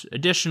wounds.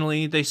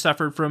 Additionally, they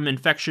suffered from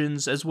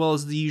infections as well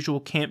as the usual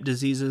camp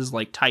diseases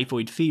like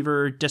typhoid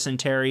fever,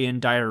 dysentery, and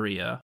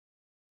diarrhea.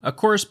 A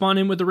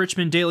correspondent with the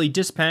Richmond Daily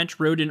Dispatch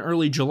wrote in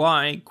early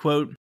July,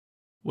 quote,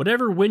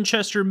 "Whatever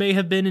Winchester may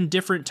have been in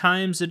different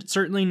times, it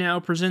certainly now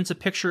presents a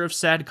picture of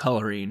sad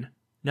coloring.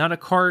 Not a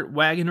cart,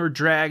 wagon, or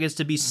drag is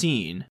to be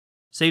seen.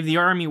 Save the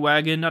army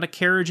wagon, not a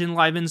carriage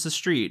enlivens the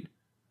street.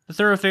 The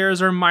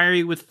thoroughfares are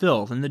miry with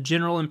filth, and the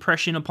general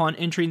impression upon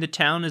entering the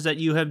town is that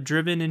you have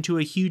driven into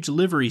a huge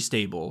livery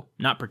stable,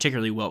 not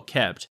particularly well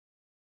kept.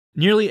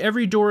 Nearly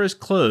every door is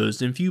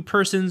closed, and few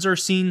persons are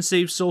seen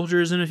save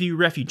soldiers and a few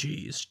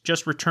refugees,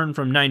 just returned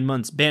from 9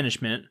 months'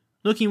 banishment,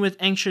 looking with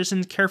anxious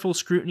and careful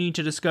scrutiny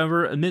to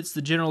discover, amidst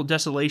the general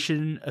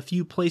desolation, a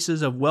few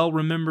places of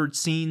well-remembered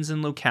scenes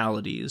and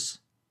localities."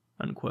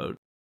 Unquote.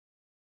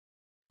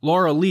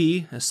 Laura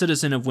Lee, a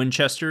citizen of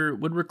Winchester,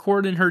 would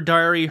record in her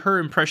diary her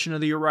impression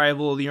of the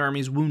arrival of the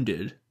Army's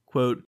wounded.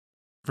 Quote,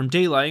 "From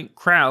daylight,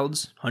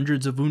 crowds,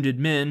 hundreds of wounded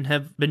men,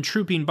 have been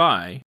trooping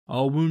by,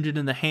 all wounded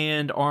in the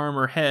hand, arm,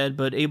 or head,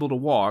 but able to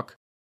walk.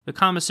 The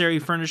commissary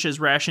furnishes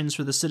rations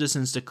for the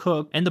citizens to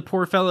cook, and the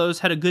poor fellows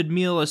had a good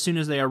meal as soon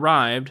as they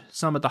arrived,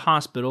 some at the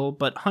hospital,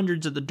 but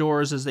hundreds at the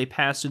doors as they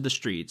passed through the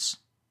streets."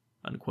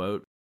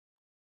 Unquote.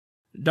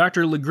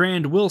 Dr.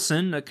 LeGrand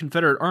Wilson, a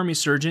Confederate Army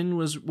surgeon,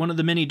 was one of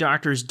the many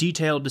doctors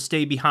detailed to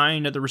stay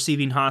behind at the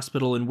receiving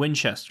hospital in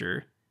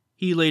Winchester.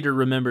 He later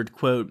remembered,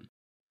 quote,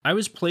 "I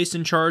was placed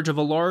in charge of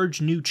a large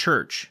new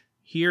church.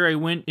 Here I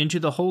went into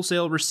the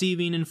wholesale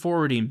receiving and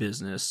forwarding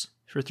business.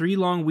 For 3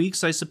 long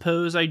weeks, I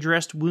suppose, I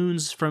dressed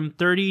wounds from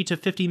 30 to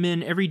 50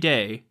 men every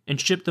day, and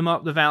shipped them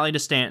up the valley to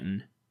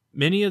Stanton.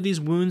 Many of these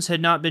wounds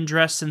had not been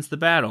dressed since the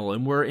battle,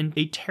 and were in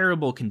a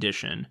terrible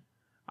condition.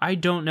 I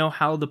don't know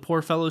how the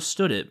poor fellows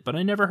stood it, but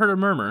I never heard a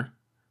murmur.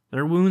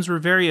 Their wounds were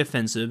very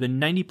offensive, and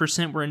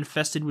 90% were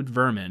infested with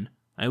vermin.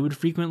 I would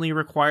frequently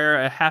require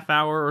a half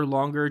hour or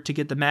longer to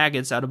get the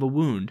maggots out of a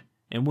wound,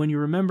 and when you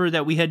remember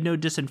that we had no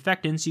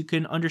disinfectants, you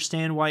can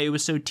understand why it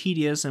was so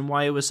tedious and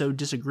why it was so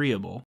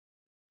disagreeable.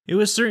 It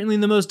was certainly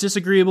the most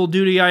disagreeable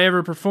duty I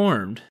ever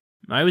performed.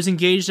 I was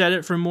engaged at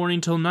it from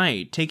morning till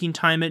night, taking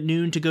time at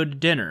noon to go to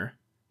dinner.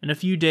 In a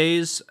few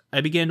days,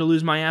 I began to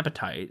lose my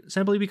appetite,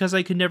 simply because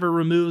I could never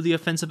remove the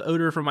offensive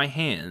odor from my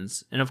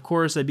hands, and of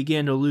course I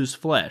began to lose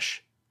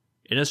flesh.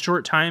 In a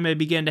short time I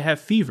began to have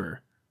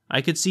fever.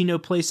 I could see no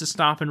place to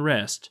stop and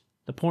rest.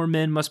 The poor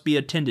men must be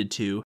attended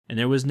to, and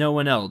there was no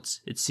one else,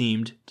 it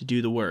seemed, to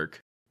do the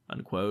work."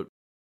 Unquote.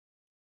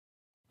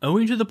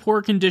 Owing to the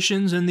poor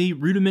conditions and the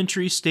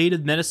rudimentary state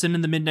of medicine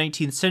in the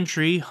mid-19th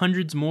century,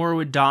 hundreds more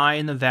would die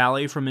in the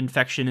valley from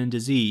infection and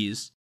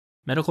disease.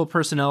 Medical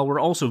personnel were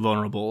also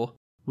vulnerable.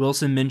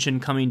 Wilson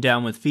mentioned coming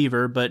down with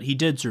fever, but he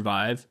did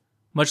survive.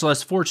 Much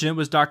less fortunate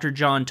was Dr.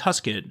 John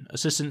Tuskett,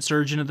 assistant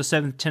surgeon of the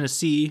 7th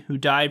Tennessee, who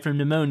died from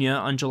pneumonia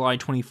on July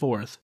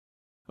 24th.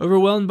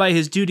 Overwhelmed by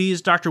his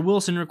duties, Dr.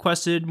 Wilson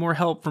requested more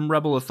help from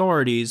rebel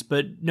authorities,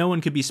 but no one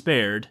could be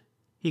spared.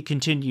 He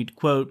continued,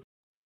 quote,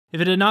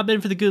 "If it had not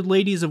been for the good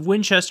ladies of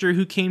Winchester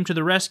who came to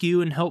the rescue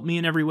and helped me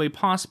in every way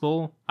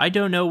possible, I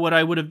don't know what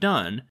I would have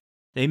done.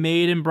 They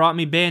made and brought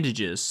me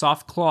bandages,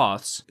 soft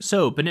cloths,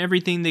 soap, and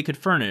everything they could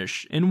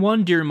furnish, and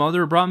one dear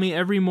mother brought me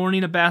every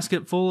morning a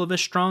basket full of a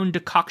strong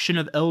decoction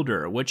of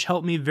elder, which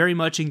helped me very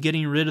much in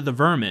getting rid of the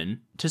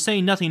vermin, to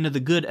say nothing of the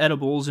good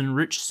edibles and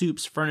rich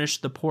soups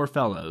furnished the poor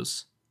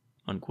fellows."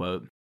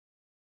 Unquote.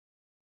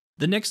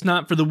 The next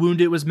stop for the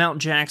wounded was Mount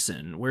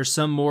Jackson, where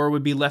some more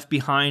would be left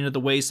behind at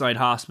the wayside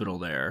hospital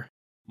there.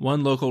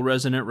 One local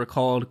resident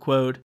recalled,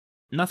 quote,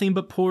 "Nothing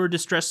but poor,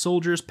 distressed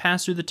soldiers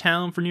passed through the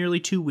town for nearly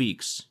 2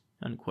 weeks."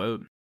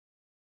 Unquote.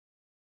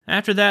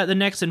 After that, the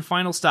next and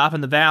final stop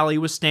in the valley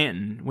was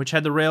Stanton, which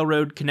had the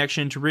railroad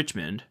connection to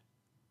Richmond.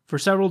 For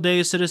several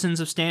days, citizens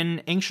of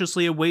Stanton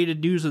anxiously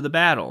awaited news of the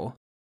battle.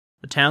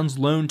 The town's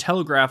lone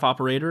telegraph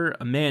operator,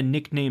 a man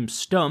nicknamed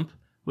Stump,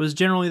 was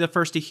generally the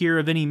first to hear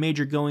of any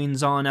major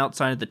goings-on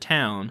outside of the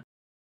town.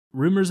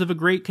 Rumors of a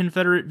great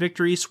Confederate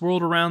victory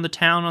swirled around the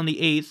town on the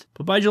 8th,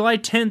 but by July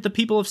 10th, the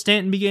people of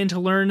Stanton began to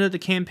learn that the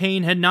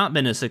campaign had not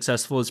been as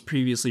successful as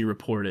previously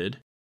reported.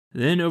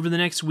 Then, over the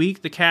next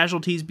week, the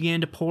casualties began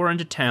to pour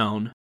into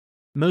town.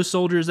 Most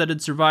soldiers that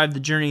had survived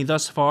the journey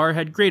thus far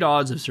had great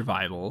odds of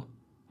survival.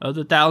 Of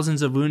the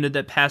thousands of wounded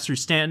that passed through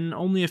Stanton,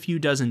 only a few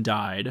dozen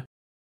died.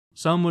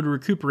 Some would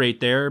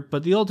recuperate there,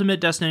 but the ultimate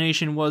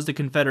destination was the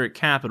Confederate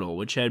capital,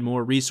 which had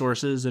more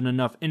resources and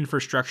enough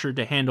infrastructure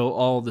to handle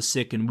all the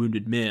sick and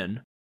wounded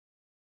men.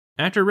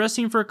 After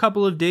resting for a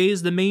couple of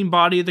days, the main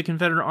body of the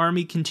Confederate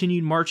Army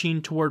continued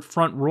marching toward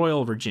Front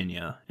Royal,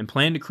 Virginia, and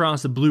planned to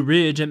cross the Blue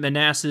Ridge at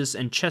Manassas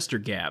and Chester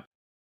Gap.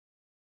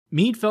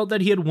 Meade felt that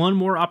he had one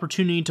more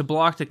opportunity to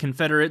block the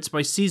Confederates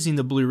by seizing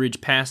the Blue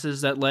Ridge passes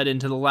that led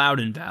into the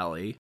Loudoun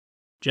Valley.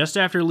 Just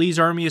after Lee's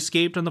army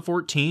escaped on the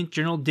 14th,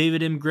 General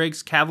David M.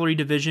 Gregg's cavalry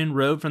division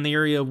rode from the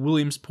area of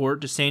Williamsport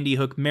to Sandy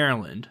Hook,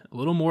 Maryland, a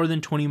little more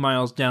than 20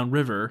 miles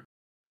downriver.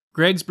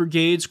 Gregg's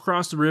brigades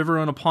crossed the river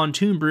on a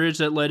pontoon bridge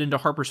that led into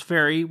Harper's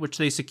Ferry, which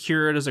they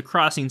secured as a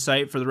crossing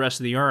site for the rest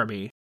of the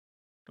army.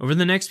 Over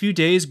the next few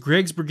days,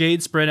 Gregg's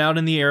brigade spread out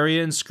in the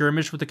area and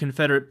skirmished with the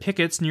Confederate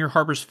pickets near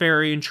Harper's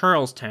Ferry and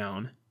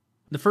Charlestown.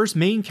 The 1st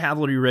Maine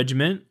Cavalry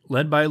Regiment,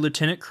 led by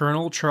Lieutenant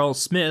Colonel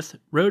Charles Smith,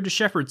 rode to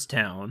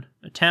Shepherdstown,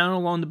 a town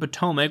along the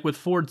Potomac with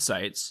ford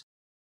sites.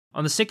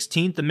 On the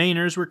 16th, the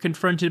Mainers were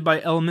confronted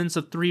by elements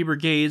of 3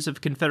 brigades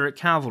of Confederate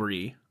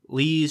cavalry,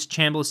 Lee's,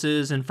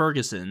 Chambliss's, and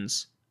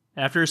Ferguson's.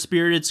 After a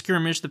spirited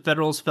skirmish, the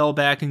Federals fell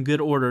back in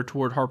good order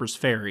toward Harper's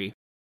Ferry.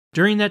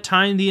 During that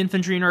time, the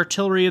infantry and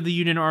artillery of the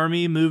Union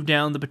Army moved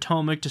down the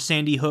Potomac to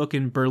Sandy Hook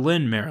in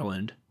Berlin,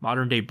 Maryland,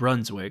 modern-day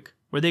Brunswick,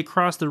 where they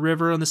crossed the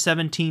river on the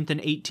 17th and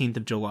 18th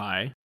of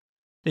July.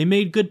 They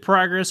made good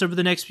progress over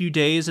the next few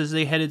days as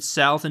they headed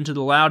south into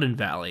the Loudoun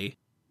Valley.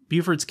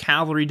 Buford's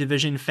cavalry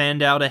division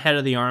fanned out ahead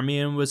of the army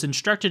and was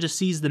instructed to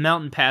seize the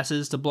mountain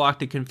passes to block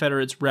the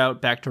Confederates'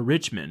 route back to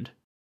Richmond.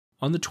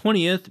 On the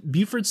 20th,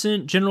 Buford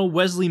sent General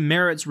Wesley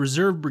Merritt's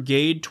reserve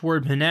brigade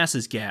toward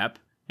Manassas Gap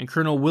and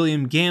Colonel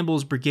William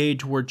Gamble's brigade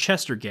toward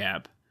Chester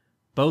Gap.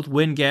 Both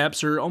wind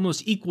gaps are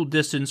almost equal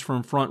distance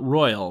from Front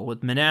Royal,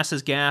 with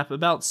Manassas Gap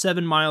about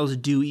 7 miles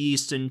due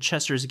east and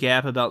Chester's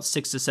Gap about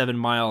 6 to 7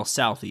 miles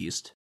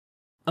southeast.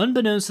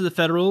 Unbeknownst to the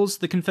Federals,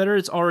 the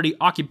Confederates already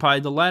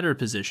occupied the latter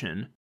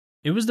position.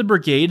 It was the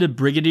brigade of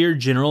Brigadier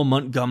General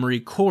Montgomery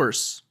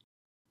Corse.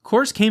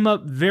 Corse came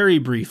up very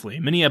briefly,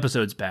 many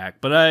episodes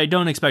back, but I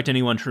don't expect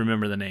anyone to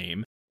remember the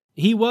name.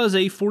 He was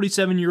a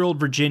 47-year-old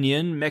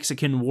Virginian,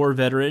 Mexican war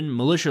veteran,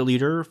 militia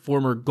leader,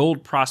 former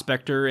gold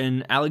prospector,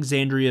 and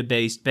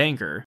Alexandria-based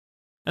banker.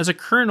 As a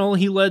colonel,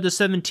 he led the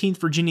 17th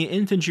Virginia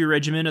Infantry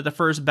Regiment at the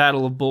First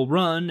Battle of Bull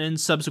Run and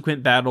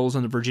subsequent battles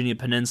on the Virginia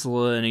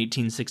Peninsula in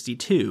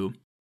 1862.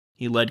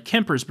 He led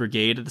Kemper's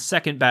brigade at the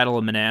Second Battle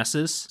of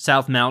Manassas,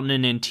 South Mountain,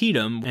 and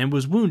Antietam, and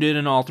was wounded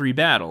in all 3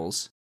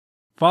 battles.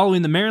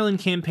 Following the Maryland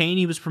campaign,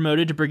 he was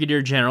promoted to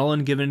brigadier general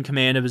and given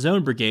command of his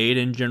own brigade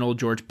in General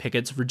George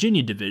Pickett's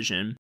Virginia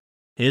Division.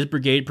 His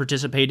brigade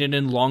participated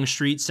in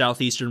Longstreet's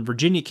southeastern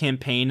Virginia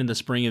campaign in the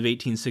spring of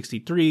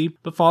 1863,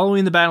 but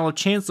following the Battle of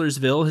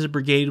Chancellorsville, his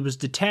brigade was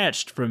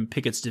detached from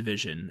Pickett's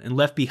division and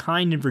left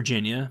behind in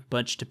Virginia,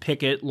 much to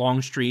Pickett,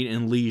 Longstreet,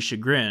 and Lee's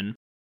chagrin.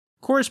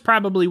 Corse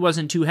probably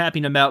wasn't too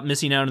happy about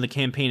missing out on the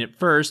campaign at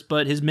first,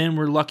 but his men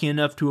were lucky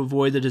enough to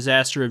avoid the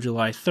disaster of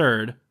July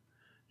 3rd.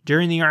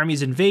 During the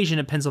Army's invasion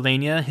of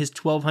Pennsylvania, his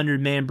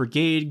 1,200-man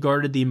brigade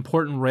guarded the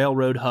important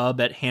railroad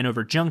hub at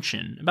Hanover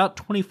Junction, about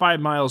 25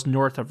 miles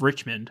north of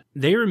Richmond.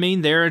 They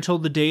remained there until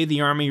the day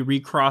the Army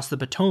recrossed the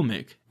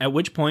Potomac, at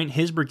which point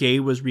his brigade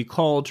was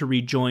recalled to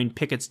rejoin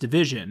Pickett's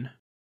division.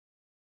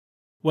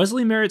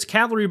 Wesley Merritt's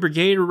cavalry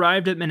brigade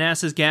arrived at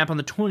Manassas Gap on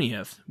the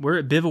 20th, where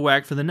it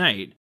bivouacked for the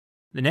night.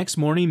 The next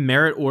morning,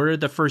 Merritt ordered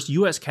the 1st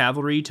U.S.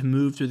 Cavalry to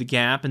move through the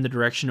gap in the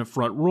direction of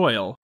Front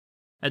Royal.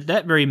 At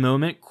that very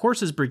moment,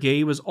 Corse's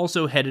brigade was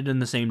also headed in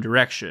the same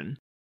direction.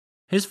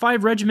 His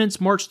 5 regiments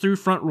marched through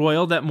Front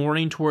Royal that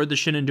morning toward the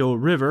Shenandoah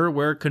River,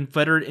 where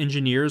Confederate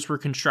engineers were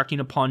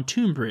constructing a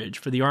pontoon bridge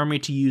for the Army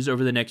to use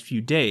over the next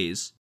few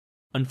days.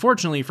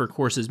 Unfortunately for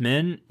Corse's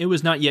men, it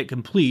was not yet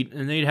complete,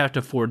 and they'd have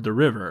to ford the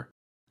river.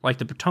 Like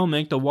the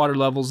Potomac, the water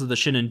levels of the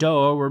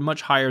Shenandoah were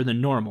much higher than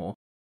normal.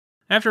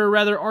 After a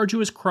rather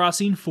arduous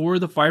crossing, 4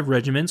 of the 5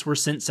 regiments were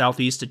sent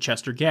southeast to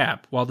Chester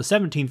Gap, while the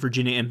 17th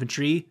Virginia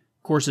Infantry,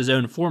 Corse's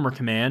own former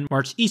command,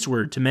 marched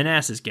eastward to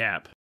Manassas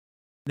Gap.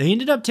 They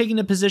ended up taking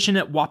a position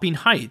at Wapping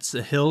Heights,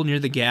 a hill near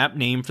the gap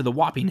named for the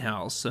Wapping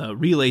House, a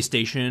relay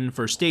station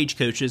for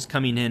stagecoaches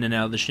coming in and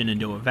out of the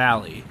Shenandoah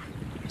Valley.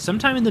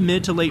 Sometime in the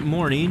mid to late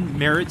morning,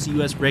 Merritt's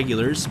U.S.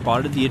 regulars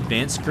spotted the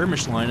advanced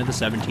skirmish line of the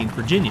 17th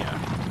Virginia.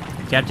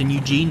 Captain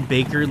Eugene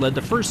Baker led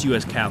the 1st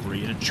U.S.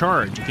 Cavalry in a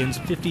charge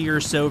against 50 or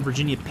so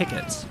Virginia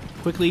pickets,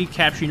 quickly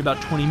capturing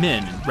about 20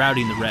 men and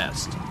routing the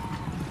rest.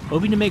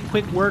 Hoping to make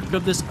quick work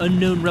of this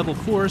unknown rebel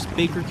force,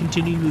 Baker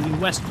continued moving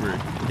westward,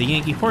 but the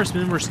Yankee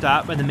horsemen were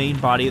stopped by the main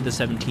body of the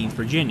 17th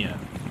Virginia.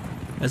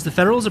 As the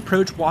Federals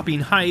approached Wapping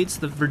Heights,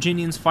 the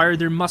Virginians fired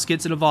their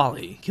muskets in a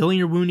volley, killing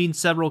or wounding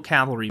several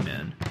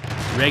cavalrymen.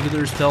 The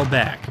regulars fell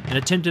back and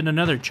attempted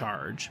another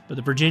charge, but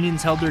the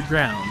Virginians held their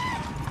ground.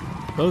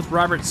 Both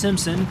Robert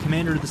Simpson,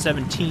 commander of the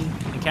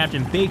 17th, and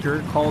Captain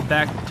Baker called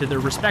back to their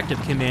respective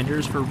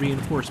commanders for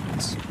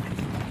reinforcements.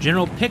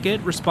 General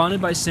Pickett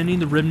responded by sending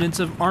the remnants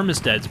of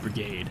Armistead's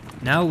brigade,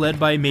 now led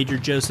by Major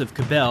Joseph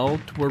Cabell,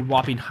 toward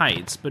Wapping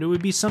Heights, but it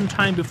would be some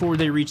time before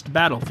they reached the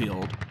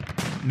battlefield.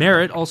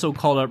 Merritt also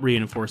called up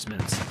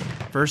reinforcements.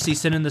 First, he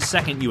sent in the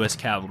 2nd U.S.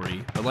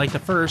 Cavalry, but like the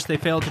 1st, they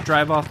failed to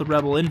drive off the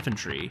rebel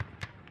infantry.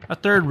 A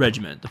 3rd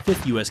regiment, the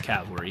 5th U.S.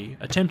 Cavalry,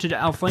 attempted to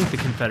outflank the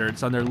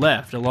Confederates on their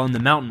left along the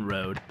mountain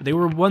road, but they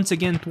were once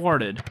again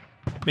thwarted.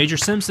 Major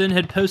Simpson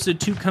had posted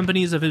 2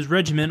 companies of his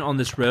regiment on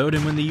this road,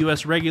 and when the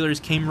U.S. regulars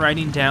came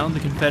riding down, the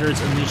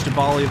Confederates unleashed a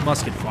volley of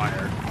musket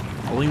fire.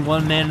 Only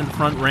 1 man in the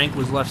front rank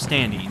was left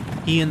standing.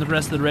 He and the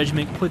rest of the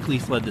regiment quickly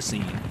fled the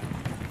scene.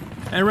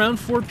 At around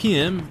 4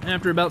 p.m.,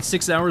 after about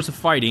 6 hours of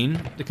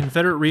fighting, the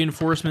Confederate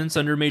reinforcements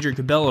under Major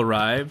Cabell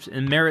arrived,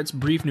 and Merritt's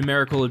brief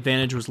numerical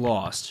advantage was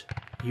lost.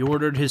 He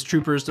ordered his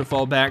troopers to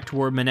fall back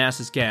toward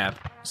Manassas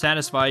Gap,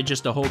 satisfied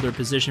just to hold their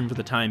position for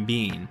the time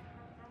being.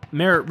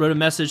 Merritt wrote a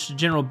message to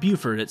General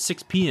Buford at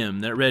 6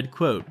 p.m. that read,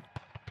 quote,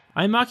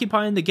 "I am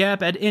occupying the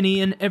gap at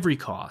any and every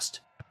cost.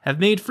 Have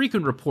made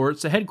frequent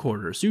reports to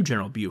headquarters through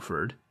General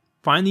Buford.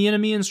 Find the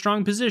enemy in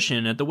strong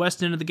position at the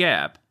west end of the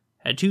gap.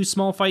 Had 2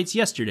 small fights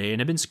yesterday and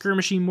have been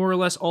skirmishing more or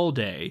less all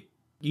day.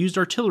 Used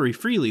artillery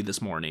freely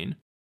this morning.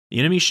 The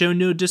enemy showed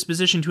no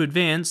disposition to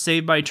advance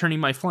save by turning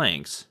my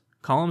flanks.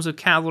 Columns of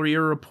cavalry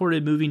are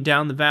reported moving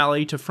down the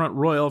valley to Front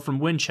Royal from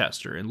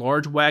Winchester, and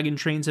large wagon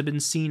trains have been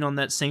seen on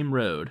that same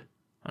road."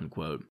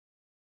 Unquote.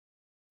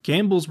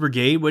 Gamble's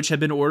brigade, which had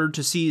been ordered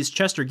to seize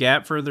Chester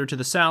Gap further to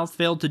the south,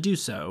 failed to do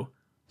so.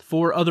 The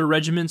 4 other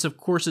regiments of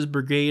Corse's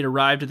brigade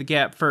arrived at the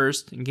gap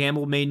first, and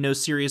Gamble made no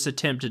serious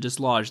attempt to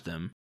dislodge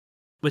them.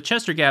 With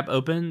Chester Gap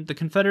open, the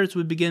Confederates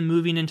would begin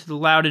moving into the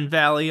Loudoun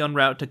Valley en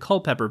route to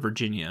Culpeper,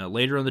 Virginia,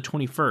 later on the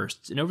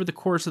 21st, and over the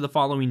course of the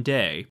following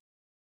day.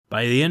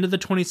 By the end of the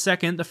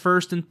 22nd, the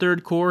 1st and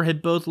 3rd Corps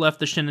had both left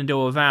the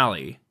Shenandoah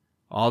Valley.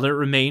 All that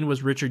remained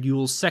was Richard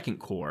Ewell's 2nd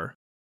Corps.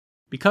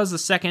 Because the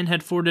 2nd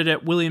had forded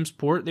at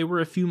Williamsport, they were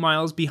a few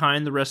miles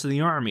behind the rest of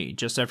the army,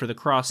 just after the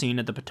crossing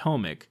at the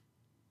Potomac.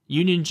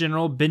 Union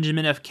General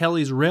Benjamin F.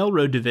 Kelly's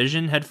Railroad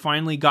Division had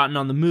finally gotten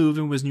on the move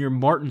and was near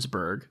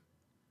Martinsburg.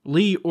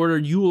 Lee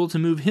ordered Ewell to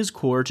move his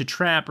corps to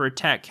trap or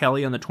attack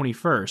Kelly on the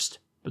 21st,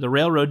 but the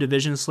Railroad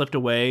Division slipped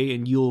away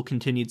and Ewell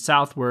continued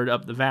southward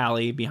up the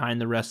valley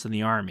behind the rest of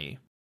the army.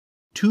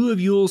 2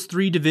 of Ewell's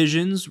 3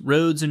 divisions,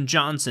 Rhodes and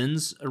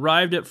Johnson's,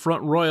 arrived at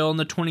Front Royal on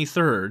the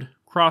 23rd,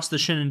 crossed the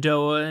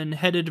Shenandoah, and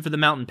headed for the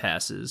mountain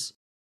passes.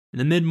 In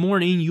the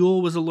mid-morning,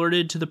 Ewell was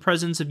alerted to the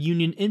presence of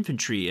Union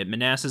infantry at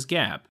Manassas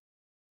Gap.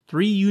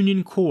 3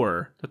 Union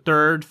Corps, the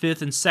 3rd,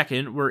 5th, and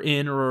 2nd, were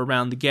in or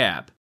around the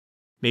gap.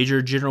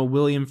 Major General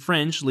William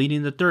French,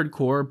 leading the 3rd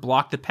Corps,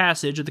 blocked the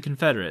passage of the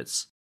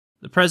Confederates.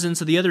 The presence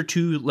of the other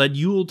 2 led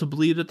Ewell to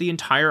believe that the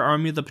entire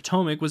Army of the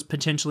Potomac was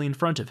potentially in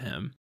front of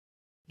him.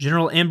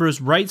 General Ambrose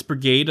Wright's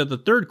brigade of the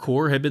 3rd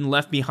Corps had been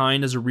left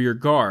behind as a rear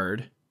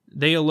guard.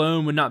 They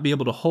alone would not be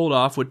able to hold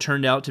off what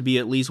turned out to be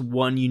at least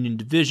 1 Union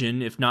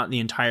division, if not the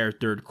entire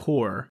 3rd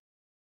Corps.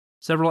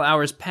 Several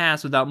hours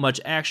passed without much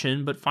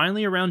action, but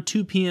finally around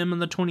 2 p.m. on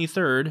the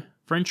 23rd,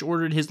 French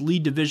ordered his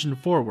lead division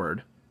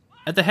forward.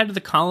 At the head of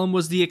the column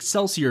was the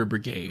Excelsior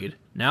Brigade,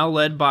 now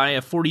led by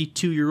a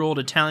 42-year-old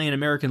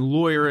Italian-American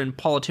lawyer and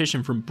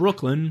politician from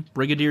Brooklyn,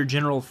 Brigadier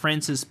General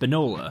Francis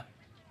Spinola.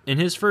 In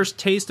his first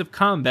taste of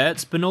combat,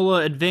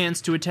 Spinola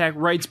advanced to attack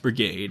Wright's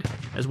brigade,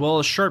 as well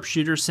as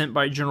sharpshooters sent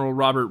by General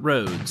Robert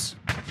Rhodes.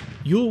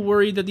 Ewell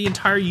worried that the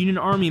entire Union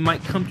Army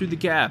might come through the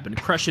gap and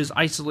crush his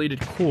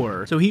isolated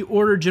corps, so he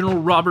ordered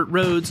General Robert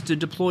Rhodes to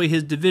deploy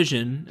his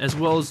division, as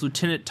well as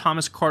Lieutenant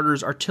Thomas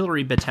Carter's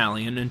artillery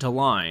battalion, into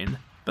line.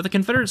 But the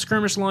Confederate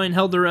skirmish line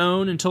held their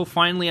own until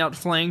finally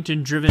outflanked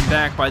and driven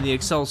back by the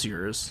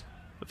Excelsiors.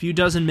 A few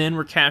dozen men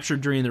were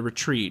captured during the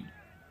retreat.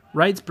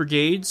 Wright's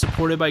brigade,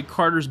 supported by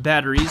Carter's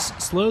batteries,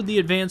 slowed the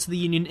advance of the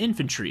Union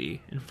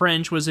infantry, and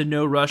French was in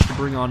no rush to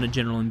bring on a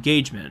general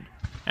engagement.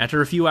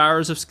 After a few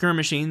hours of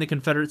skirmishing, the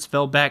Confederates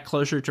fell back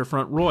closer to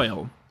Front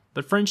Royal,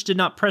 but French did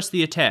not press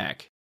the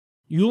attack.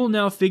 Ewell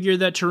now figured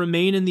that to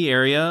remain in the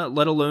area,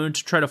 let alone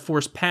to try to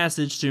force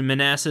passage to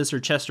Manassas or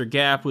Chester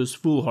Gap, was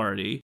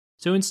foolhardy.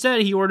 So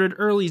instead he ordered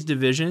Early's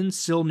division,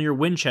 still near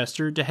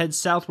Winchester, to head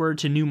southward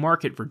to New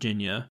Market,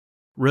 Virginia.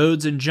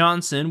 Rhodes and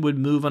Johnson would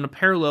move on a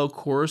parallel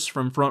course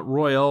from Front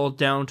Royal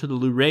down to the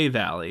Luray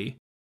Valley.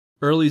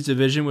 Early's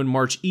division would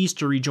march east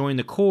to rejoin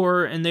the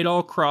Corps, and they'd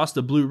all cross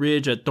the Blue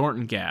Ridge at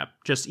Thornton Gap,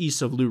 just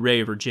east of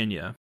Luray,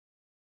 Virginia.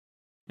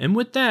 And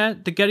with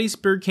that, the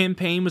Gettysburg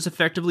campaign was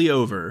effectively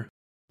over.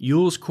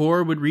 Ewell's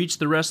Corps would reach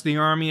the rest of the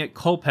army at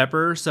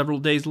Culpeper several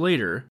days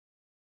later.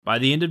 By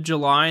the end of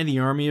July, the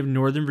Army of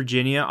Northern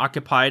Virginia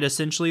occupied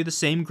essentially the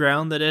same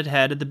ground that it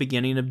had at the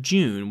beginning of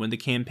June when the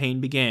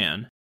campaign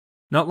began.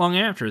 Not long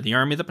after, the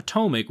Army of the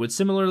Potomac would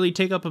similarly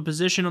take up a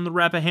position on the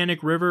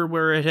Rappahannock River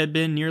where it had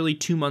been nearly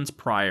 2 months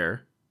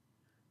prior.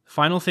 The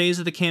final phase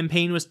of the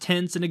campaign was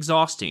tense and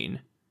exhausting.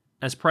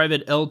 As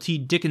Private L.T.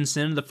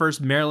 Dickinson of the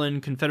 1st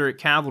Maryland Confederate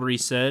Cavalry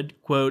said,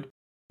 quote,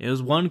 "It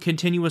was one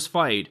continuous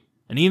fight,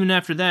 and even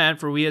after that,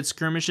 for we had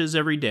skirmishes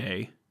every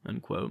day,"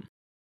 unquote.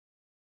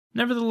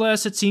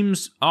 Nevertheless, it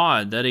seems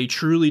odd that a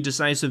truly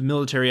decisive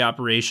military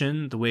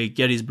operation, the way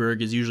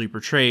Gettysburg is usually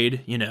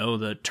portrayed,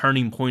 the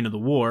turning point of the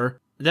war,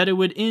 that it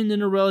would end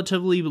in a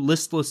relatively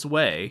listless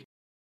way.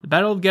 The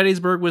Battle of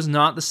Gettysburg was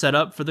not the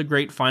setup for the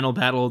great final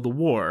battle of the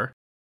war.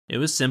 It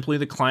was simply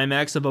the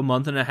climax of a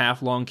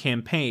month-and-a-half-long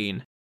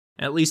campaign.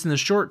 At least in the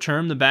short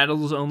term, the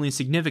battle's only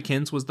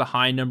significance was the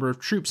high number of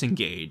troops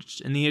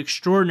engaged, and the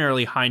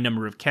extraordinarily high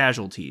number of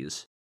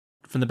casualties.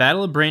 From the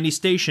Battle of Brandy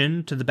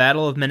Station to the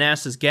Battle of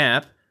Manassas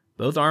Gap,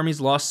 both armies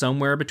lost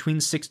somewhere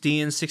between 60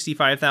 and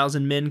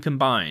 65,000 men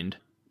combined.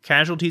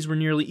 Casualties were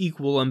nearly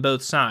equal on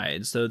both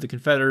sides, though the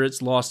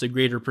Confederates lost a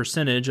greater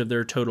percentage of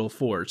their total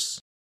force.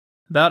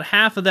 About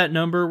half of that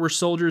number were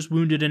soldiers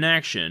wounded in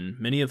action,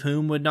 many of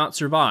whom would not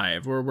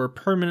survive or were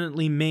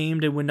permanently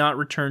maimed and would not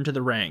return to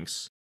the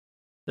ranks.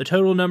 The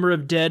total number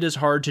of dead is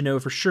hard to know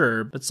for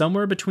sure, but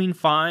somewhere between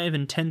 5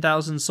 and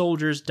 10,000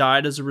 soldiers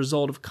died as a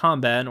result of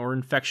combat or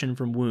infection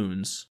from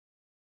wounds.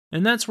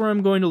 And that's where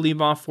I'm going to leave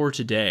off for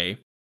today.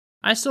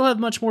 I still have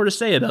much more to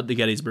say about the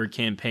Gettysburg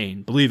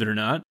campaign, believe it or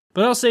not,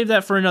 but I'll save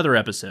that for another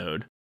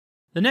episode.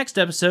 The next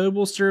episode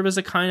will serve as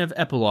a kind of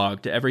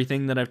epilogue to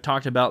everything that I've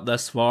talked about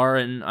thus far,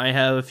 and I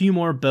have a few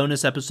more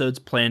bonus episodes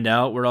planned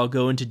out where I'll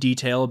go into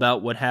detail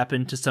about what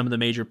happened to some of the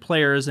major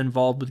players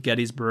involved with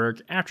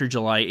Gettysburg after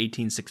July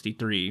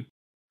 1863.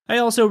 I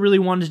also really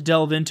wanted to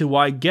delve into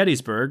why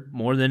Gettysburg,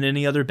 more than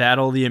any other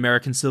battle of the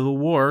American Civil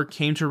War,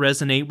 came to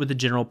resonate with the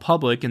general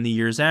public in the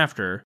years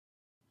after.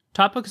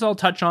 Topics I'll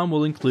touch on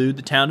will include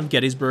the town of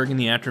Gettysburg in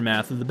the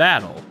aftermath of the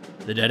battle,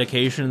 the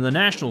dedication of the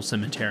National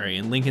Cemetery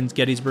and Lincoln's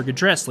Gettysburg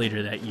Address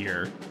later that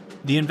year,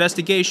 the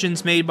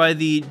investigations made by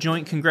the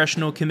Joint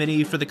Congressional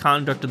Committee for the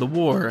Conduct of the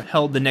War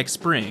held the next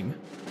spring,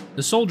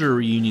 the soldier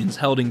reunions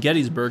held in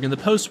Gettysburg in the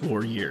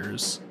post-war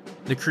years,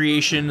 the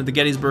creation of the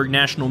Gettysburg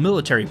National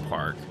Military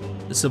Park,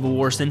 the Civil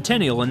War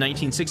Centennial in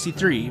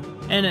 1963,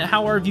 and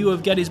how our view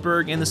of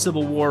Gettysburg and the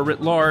Civil War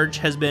writ large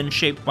has been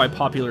shaped by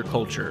popular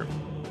culture.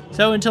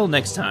 So until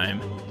next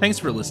time, thanks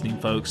for listening,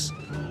 folks.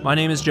 My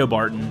name is Joe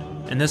Barton,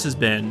 and this has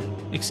been,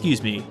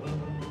 excuse me,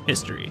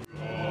 History.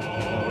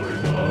 Glory,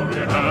 glory,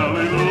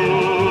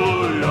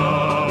 hallelujah.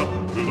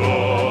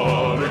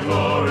 Glory,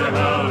 glory,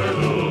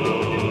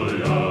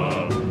 hallelujah.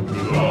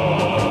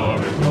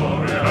 Glory,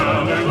 glory,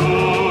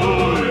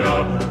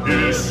 hallelujah.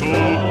 His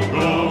soul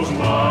goes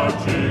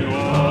marching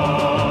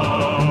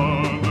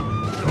on.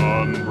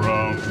 John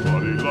Brown's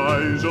body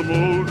lies a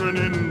mouldering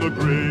in the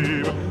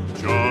grave.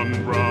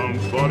 John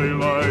Brown's body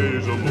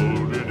lies a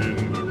mouldering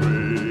in the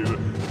grave.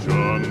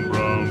 John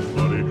Brown's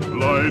body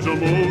lies a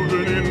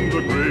mouldering in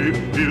the grave.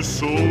 His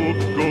soul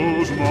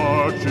goes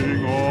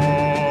marching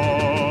on.